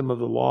system of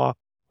the law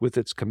with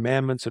its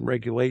commandments and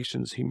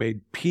regulations. He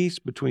made peace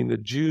between the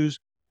Jews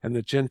and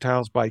the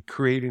Gentiles by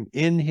creating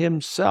in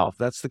himself,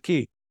 that's the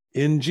key,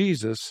 in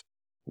Jesus,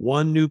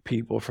 one new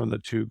people from the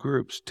two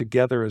groups.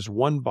 Together as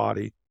one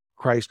body,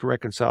 Christ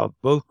reconciled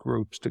both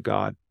groups to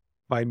God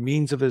by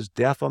means of his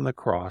death on the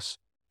cross,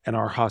 and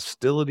our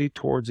hostility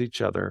towards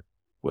each other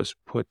was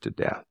put to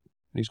death.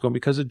 And he's going,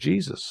 because of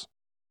Jesus.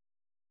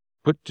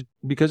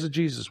 Because of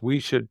Jesus, we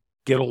should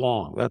get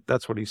along.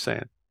 That's what he's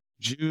saying.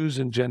 Jews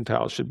and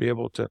Gentiles should be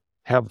able to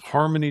have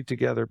harmony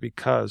together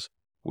because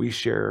we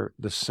share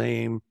the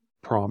same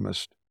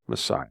promised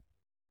Messiah.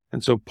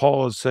 And so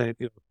Paul is saying,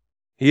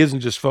 he isn't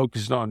just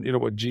focusing on,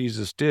 what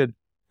Jesus did,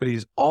 but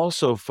he's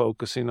also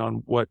focusing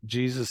on what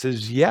Jesus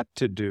is yet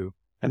to do.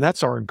 And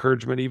that's our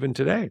encouragement even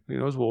today,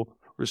 as we'll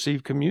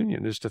receive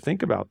communion, is to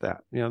think about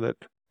that,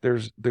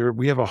 that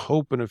we have a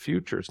hope and a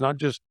future. It's not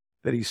just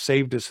that he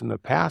saved us in the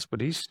past,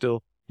 but he's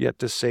still yet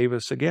to save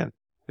us again.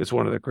 It's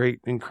one of the great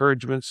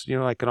encouragements,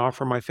 I can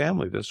offer my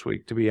family this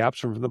week. To be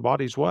absent from the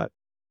body is what?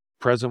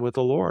 Present with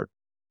the Lord.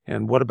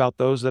 And what about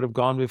those that have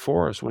gone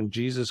before us? When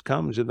Jesus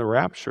comes in the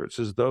rapture, it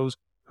says those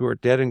who are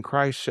dead in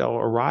Christ shall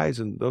arise,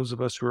 and those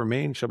of us who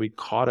remain shall be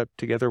caught up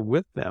together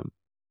with them.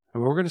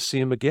 And we're going to see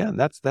him again.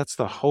 That's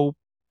the hope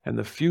and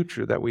the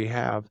future that we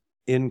have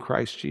in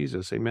Christ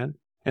Jesus. Amen.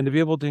 And to be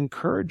able to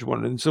encourage one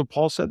another. And so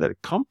Paul said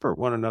that, comfort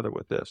one another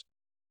with this.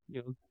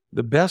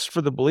 The best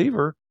for the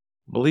believer,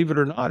 believe it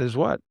or not, is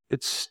what?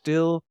 It's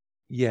still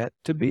yet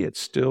to be.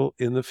 It's still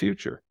in the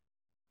future.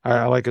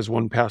 I like as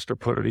one pastor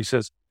put it. He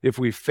says, if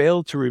we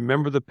fail to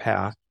remember the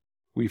past,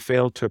 we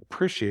fail to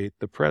appreciate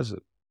the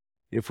present.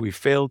 If we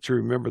fail to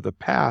remember the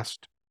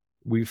past,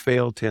 we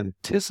fail to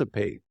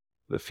anticipate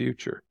the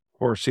future.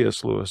 Or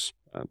C.S. Lewis,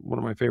 one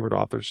of my favorite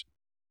authors,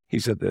 he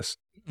said this,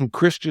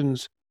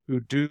 Christians who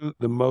do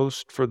the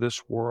most for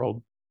this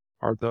world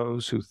are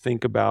those who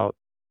think about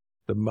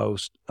the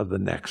most of the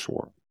next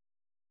world.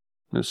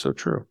 And it's so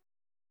true.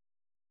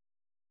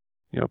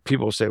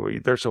 People say, well,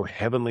 they're so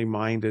heavenly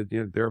minded,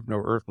 they're of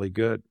no earthly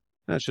good.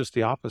 And that's just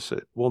the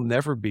opposite. We'll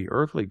never be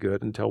earthly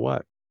good until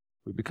what?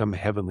 We become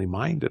heavenly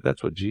minded.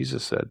 That's what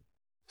Jesus said.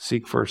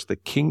 Seek first the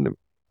kingdom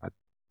of God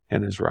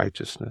and his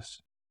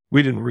righteousness.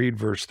 We didn't read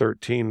verse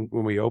 13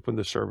 when we opened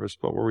the service,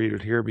 but we'll read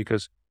it here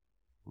because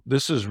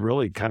this is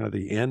really kind of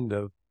the end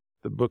of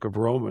the book of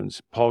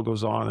Romans. Paul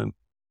goes on and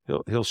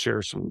he'll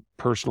share some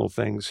personal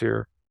things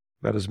here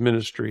about his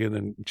ministry. And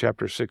then in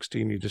chapter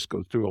 16, he just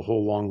goes through a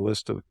whole long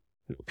list of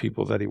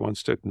people that he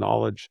wants to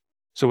acknowledge.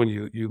 So when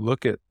you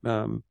look at,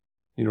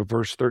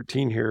 verse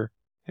 13 here,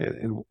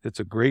 and it's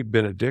a great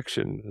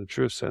benediction in the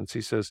true sense.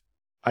 He says,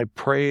 I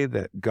pray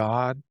that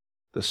God,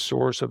 the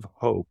source of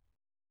hope,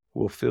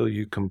 will fill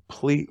you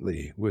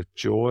completely with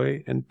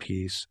joy and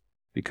peace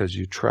because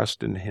you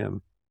trust in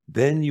him.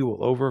 Then you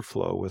will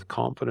overflow with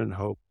confident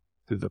hope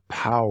through the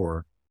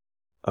power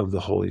of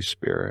the Holy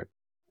Spirit.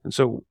 And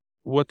so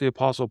what the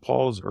Apostle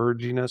Paul is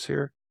urging us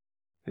here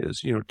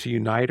is, to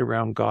unite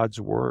around God's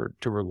word,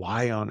 to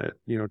rely on it,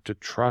 to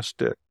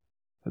trust it,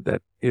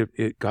 that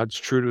God's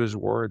true to his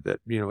word, that,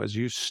 as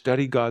you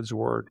study God's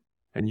word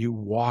and you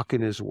walk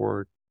in his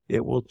word,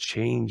 it will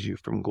change you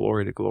from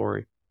glory to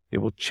glory. It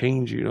will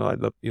change you.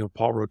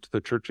 Paul wrote to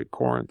the church at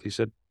Corinth. He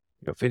said,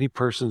 if any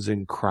person's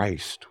in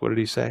Christ, what did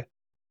he say?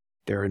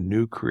 They're a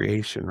new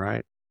creation,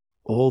 right?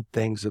 Old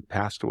things have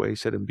passed away. He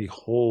said, and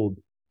behold,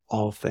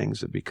 all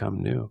things have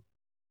become new.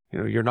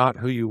 You're not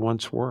who you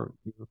once were.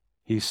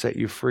 He set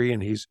you free,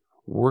 and he's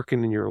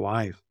working in your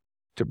life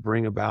to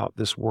bring about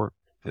this work.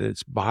 And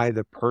it's by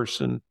the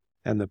person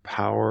and the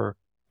power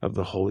of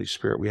the Holy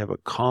Spirit. We have a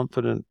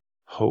confident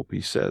hope,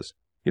 he says.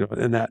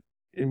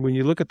 And when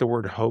you look at the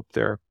word hope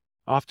there,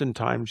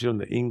 oftentimes, in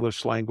the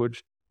English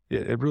language,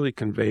 it really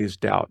conveys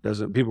doubt,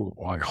 doesn't it? People go,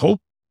 well,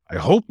 I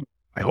hope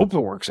it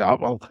works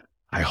out. Well,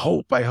 I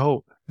hope.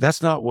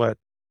 That's not what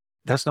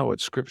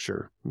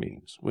Scripture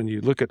means. When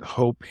you look at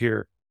hope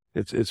here,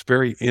 it's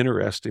very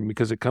interesting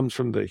because it comes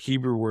from the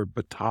Hebrew word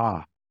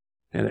batah,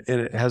 and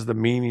it has the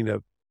meaning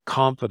of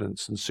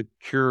confidence and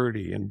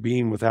security and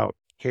being without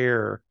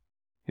care.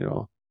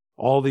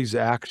 All these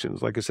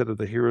actions, like I said, of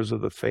the heroes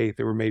of the faith,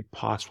 they were made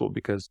possible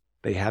because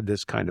they had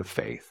this kind of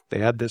faith. They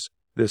had this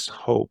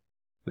hope,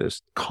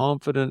 this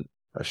confident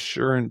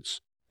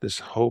assurance, this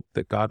hope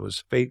that God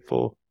was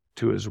faithful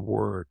to his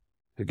word.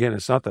 Again,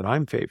 it's not that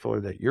I'm faithful or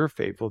that you're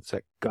faithful. It's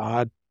that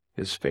God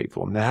is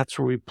faithful. And that's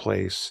where we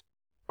place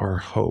our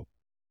hope.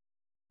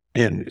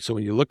 And so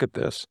when you look at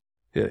this,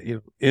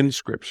 in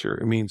Scripture,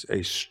 it means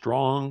a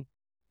strong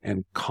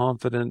and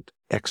confident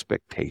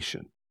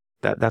expectation.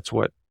 That's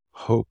what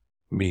hope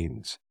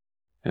means.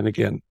 And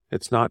again,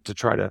 it's not to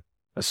try to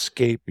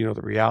escape, the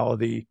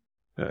reality,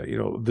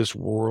 this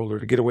world, or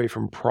to get away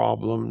from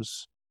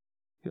problems,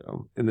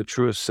 in the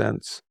truest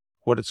sense.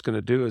 What it's going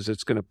to do is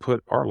it's going to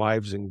put our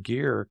lives in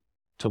gear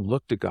to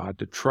look to God,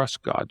 to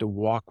trust God, to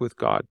walk with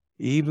God,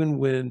 even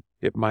when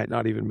it might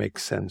not even make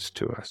sense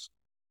to us.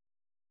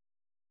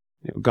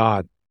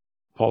 God,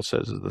 Paul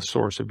says, is the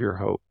source of your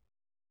hope.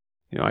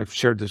 I've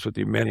shared this with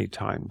you many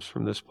times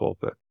from this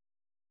pulpit.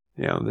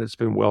 It's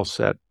been well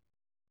said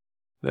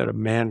that a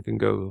man can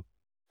go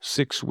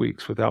 6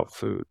 weeks without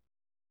food.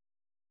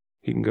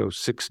 He can go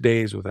 6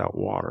 days without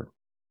water.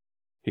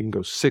 He can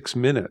go 6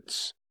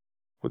 minutes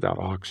without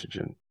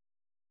oxygen,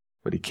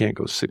 but he can't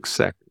go 6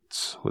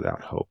 seconds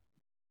without hope.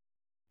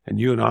 And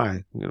you and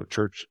I,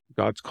 church,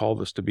 God's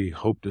called us to be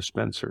hope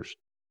dispensers.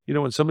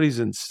 When somebody's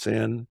in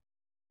sin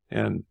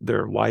and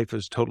their life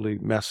is totally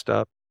messed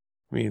up,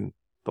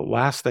 the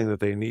last thing that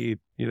they need,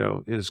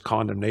 is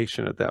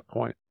condemnation at that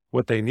point.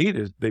 What they need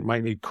is, they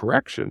might need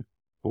correction,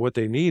 but what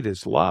they need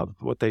is love.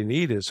 What they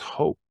need is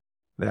hope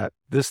that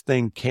this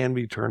thing can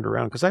be turned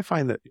around. Because I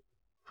find that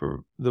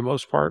for the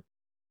most part,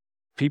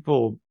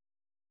 people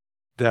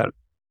that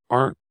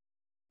aren't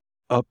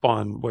up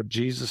on what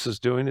Jesus is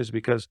doing is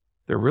because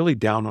they're really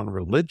down on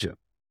religion.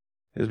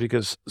 Is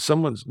because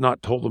someone's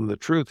not told them the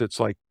truth. It's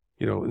like,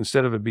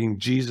 instead of it being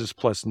Jesus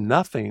plus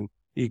nothing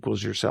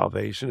equals your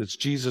salvation, it's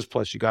Jesus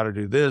plus you got to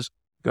do this,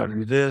 you got to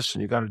do this,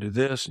 and you got to do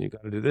this, and you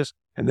got to do this.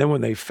 And then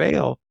when they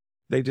fail,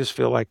 they just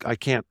feel like, I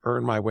can't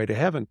earn my way to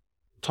heaven.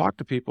 Talk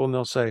to people and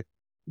they'll say,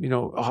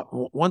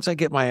 once I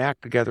get my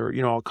act together,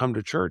 I'll come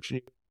to church.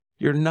 And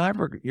you're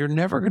never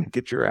going to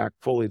get your act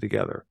fully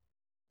together.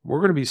 We're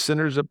going to be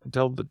sinners up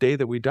until the day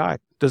that we die.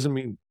 Doesn't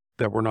mean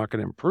that we're not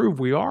going to improve.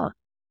 We are,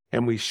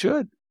 and we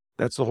should.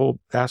 That's the whole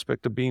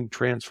aspect of being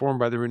transformed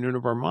by the renewing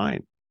of our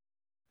mind.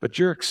 But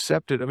you're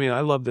accepted. I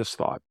love this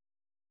thought.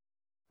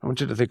 I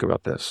want you to think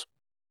about this.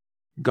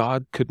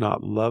 God could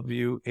not love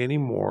you any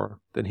more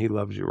than he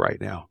loves you right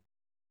now.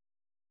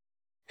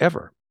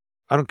 Ever.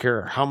 I don't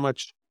care how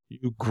much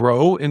you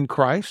grow in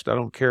Christ. I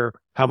don't care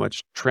how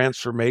much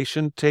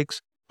transformation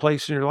takes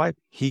place in your life.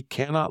 He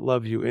cannot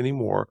love you any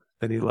more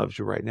than he loves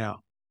you right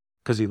now,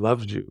 because he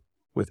loves you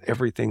with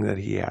everything that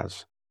he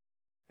has.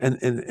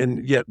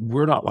 And yet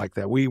we're not like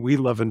that. We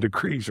love in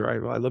degrees,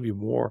 right? Well, I love you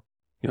more.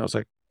 It's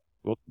like,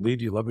 well, Lee,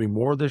 do you love me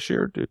more this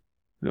year?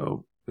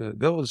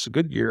 That was a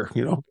good year,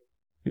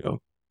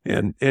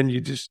 and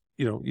you just,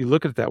 you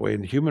look at it that way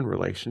in human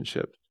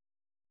relationships,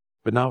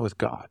 but not with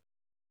God.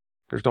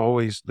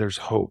 There's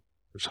hope.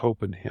 There's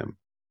hope in him.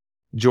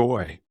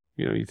 Joy.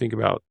 You think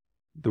about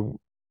the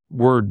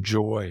word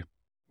joy.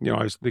 I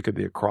always think of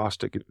the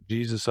acrostic,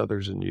 Jesus,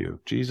 others, and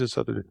you. Jesus,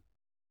 others,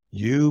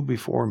 you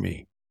before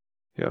me.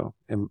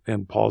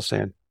 And Paul's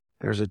saying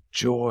there's a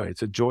joy.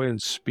 It's a joy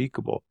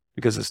unspeakable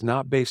because it's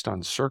not based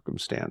on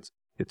circumstance.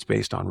 It's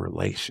based on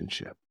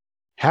relationship.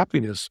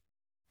 Happiness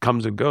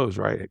comes and goes,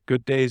 right?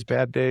 Good days,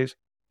 bad days.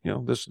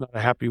 This is not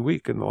a happy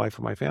week in the life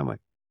of my family,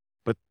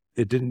 but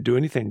it didn't do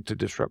anything to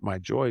disrupt my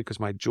joy, because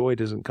my joy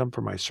doesn't come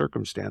from my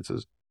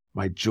circumstances.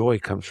 My joy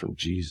comes from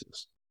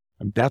Jesus.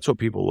 And that's what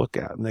people look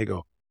at and they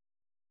go,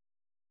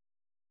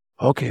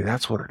 okay,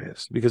 that's what it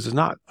is, because it's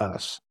not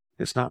us.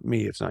 It's not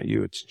me. It's not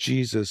you. It's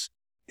Jesus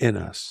in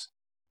us.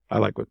 I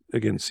like what,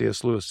 again,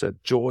 C.S. Lewis said,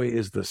 joy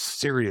is the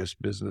serious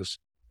business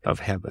of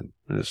heaven.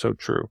 And it's so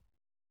true.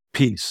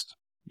 Peace.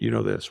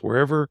 This,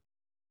 wherever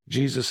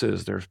Jesus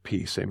is, there's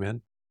peace.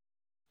 Amen.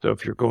 So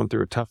if you're going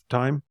through a tough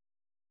time,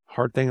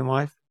 hard thing in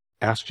life,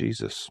 ask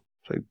Jesus.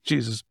 Say,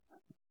 Jesus,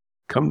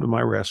 come to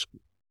my rescue.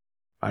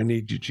 I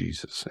need you,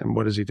 Jesus. And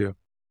what does he do?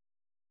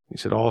 He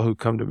said, all who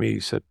come to me, he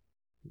said,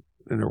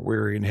 and are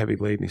weary and heavy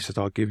laden, he said,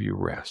 I'll give you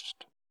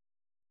rest.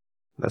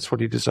 That's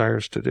what he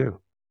desires to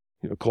do.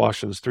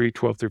 Colossians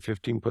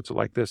 3:12-15 puts it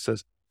like this,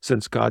 says,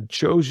 since God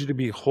chose you to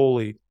be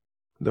holy,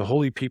 the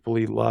holy people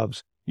he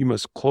loves, you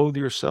must clothe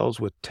yourselves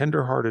with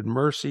tender-hearted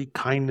mercy,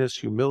 kindness,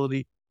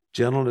 humility,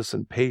 gentleness,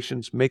 and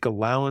patience. Make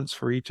allowance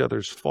for each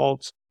other's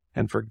faults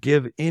and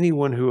forgive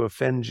anyone who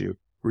offends you.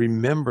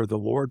 Remember, the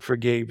Lord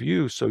forgave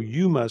you, so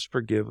you must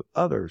forgive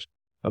others.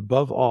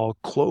 Above all,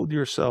 clothe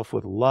yourself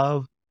with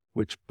love,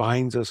 which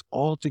binds us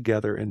all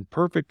together in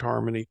perfect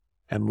harmony,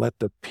 and let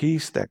the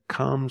peace that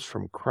comes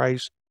from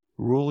Christ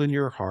rule in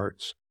your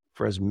hearts.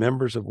 For as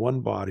members of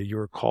one body, you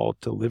are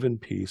called to live in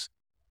peace.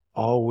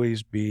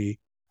 Always be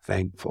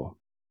thankful.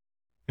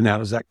 And how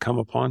does that come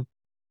upon?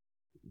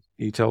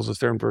 He tells us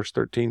there in verse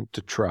 13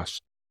 to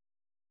trust.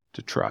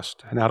 To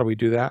trust. And how do we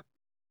do that?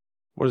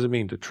 What does it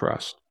mean to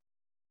trust?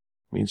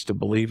 It means to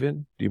believe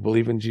in. Do you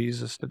believe in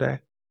Jesus today?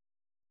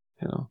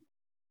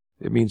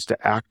 It means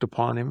to act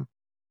upon him.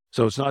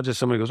 So it's not just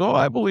somebody goes, oh,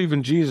 I believe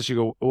in Jesus. You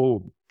go,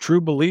 oh,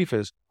 true belief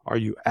is, are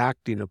you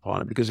acting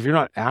upon it? Because if you're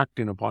not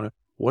acting upon it,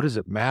 what does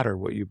it matter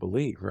what you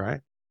believe,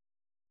 right?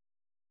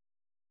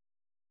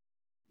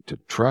 To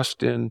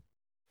trust in,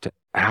 to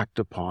act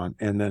upon,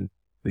 and then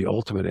the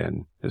ultimate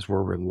end is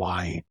we're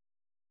relying.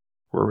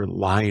 We're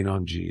relying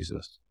on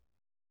Jesus.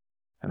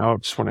 And I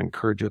just want to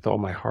encourage you with all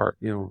my heart,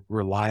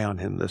 rely on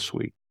him this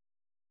week.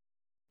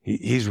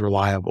 He's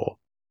reliable.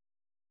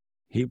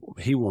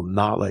 He will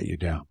not let you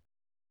down.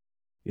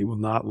 He will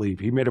not leave.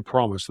 He made a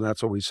promise, and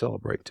that's what we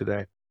celebrate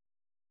today.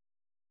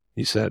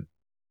 He said,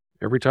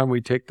 every time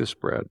we take this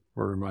bread,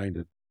 we're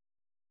reminded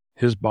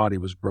his body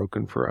was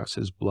broken for us.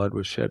 His blood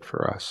was shed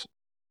for us.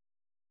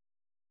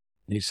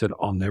 And he said,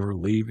 I'll never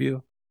leave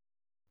you,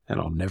 and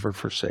I'll never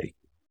forsake.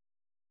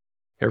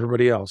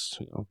 Everybody else,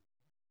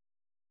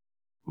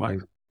 my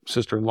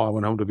sister-in-law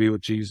went home to be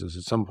with Jesus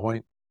at some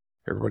point.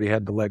 Everybody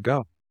had to let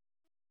go.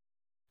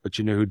 But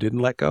you know who didn't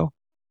let go?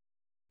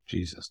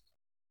 Jesus.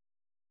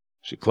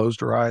 She closed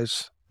her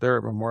eyes there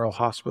at Memorial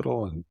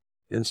Hospital, and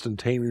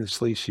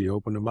instantaneously she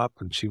opened them up,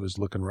 and she was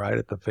looking right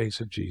at the face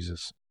of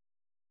Jesus.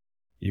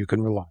 You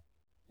can rely.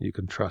 You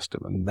can trust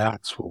him. And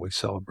that's what we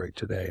celebrate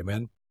today.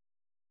 Amen?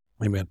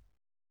 Amen.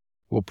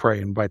 We'll pray.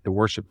 Invite the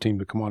worship team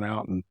to come on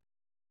out, and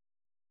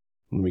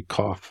when we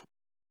cough.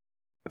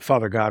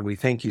 Father God, we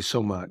thank you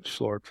so much,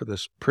 Lord, for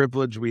this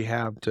privilege we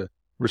have to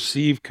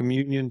receive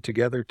communion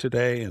together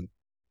today. And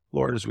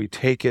Lord, as we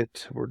take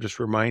it, we're just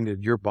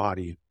reminded your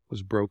body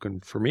was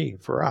broken for me,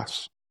 for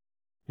us.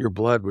 Your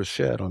blood was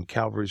shed on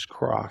Calvary's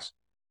cross.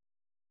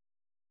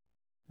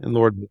 And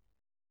Lord,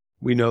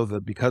 we know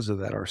that because of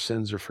that, our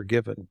sins are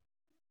forgiven.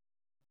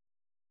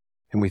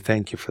 And we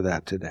thank you for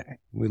that today.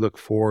 We look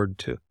forward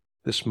to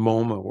this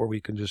moment where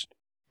we can just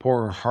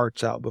pour our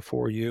hearts out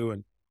before you.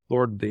 And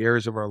Lord, the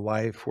areas of our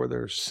life where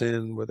there's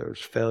sin, where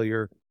there's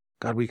failure,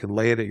 God, we can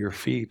lay it at your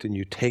feet, and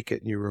you take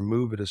it and you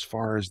remove it as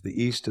far as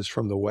the east is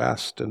from the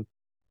west. And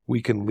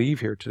we can leave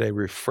here today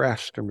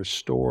refreshed and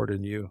restored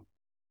in you.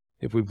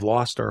 If we've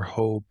lost our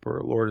hope,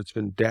 or Lord, it's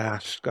been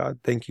dashed, God,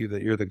 thank you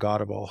that you're the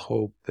God of all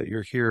hope, that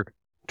you're here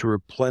to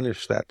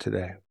replenish that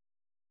today.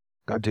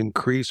 God, to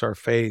increase our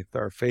faith.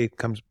 Our faith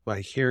comes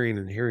by hearing,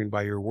 and hearing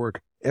by your word.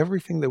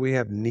 Everything that we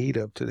have need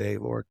of today,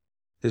 Lord,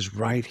 is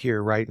right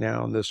here, right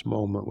now, in this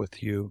moment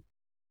with you.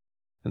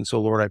 And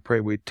so, Lord, I pray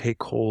we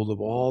take hold of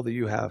all that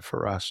you have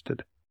for us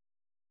today.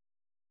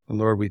 And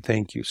Lord, we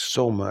thank you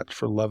so much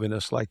for loving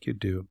us like you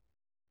do.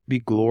 Be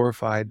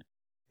glorified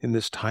in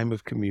this time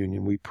of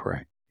communion, we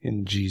pray.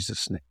 In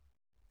Jesus' name,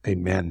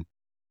 amen.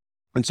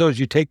 And so as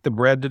you take the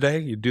bread today,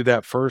 you do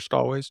that first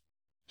always.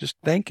 Just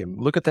thank him.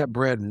 Look at that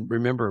bread and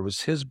remember it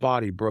was his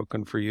body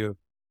broken for you.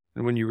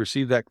 And when you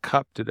receive that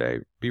cup today,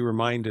 be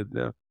reminded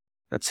that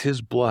that's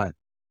his blood.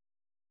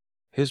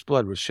 His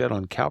blood was shed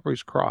on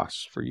Calvary's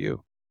cross for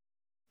you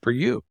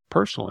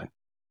personally.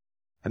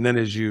 And then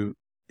as you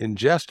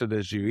ingest it,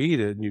 as you eat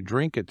it and you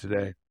drink it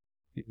today,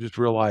 you just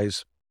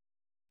realize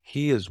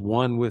he is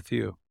one with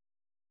you.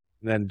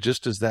 And then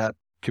just as that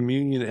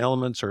communion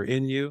elements are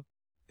in you,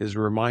 is a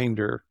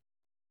reminder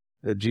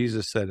that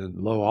Jesus said, and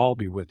lo, I'll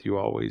be with you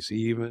always,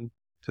 even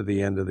to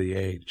the end of the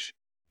age.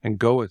 And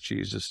go with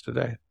Jesus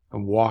today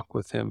and walk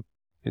with him.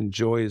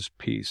 Enjoy his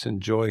peace,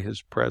 enjoy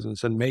his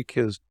presence, and make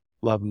his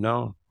love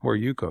known where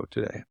you go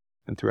today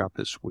and throughout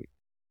this week.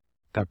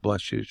 God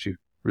bless you as you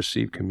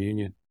receive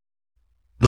communion.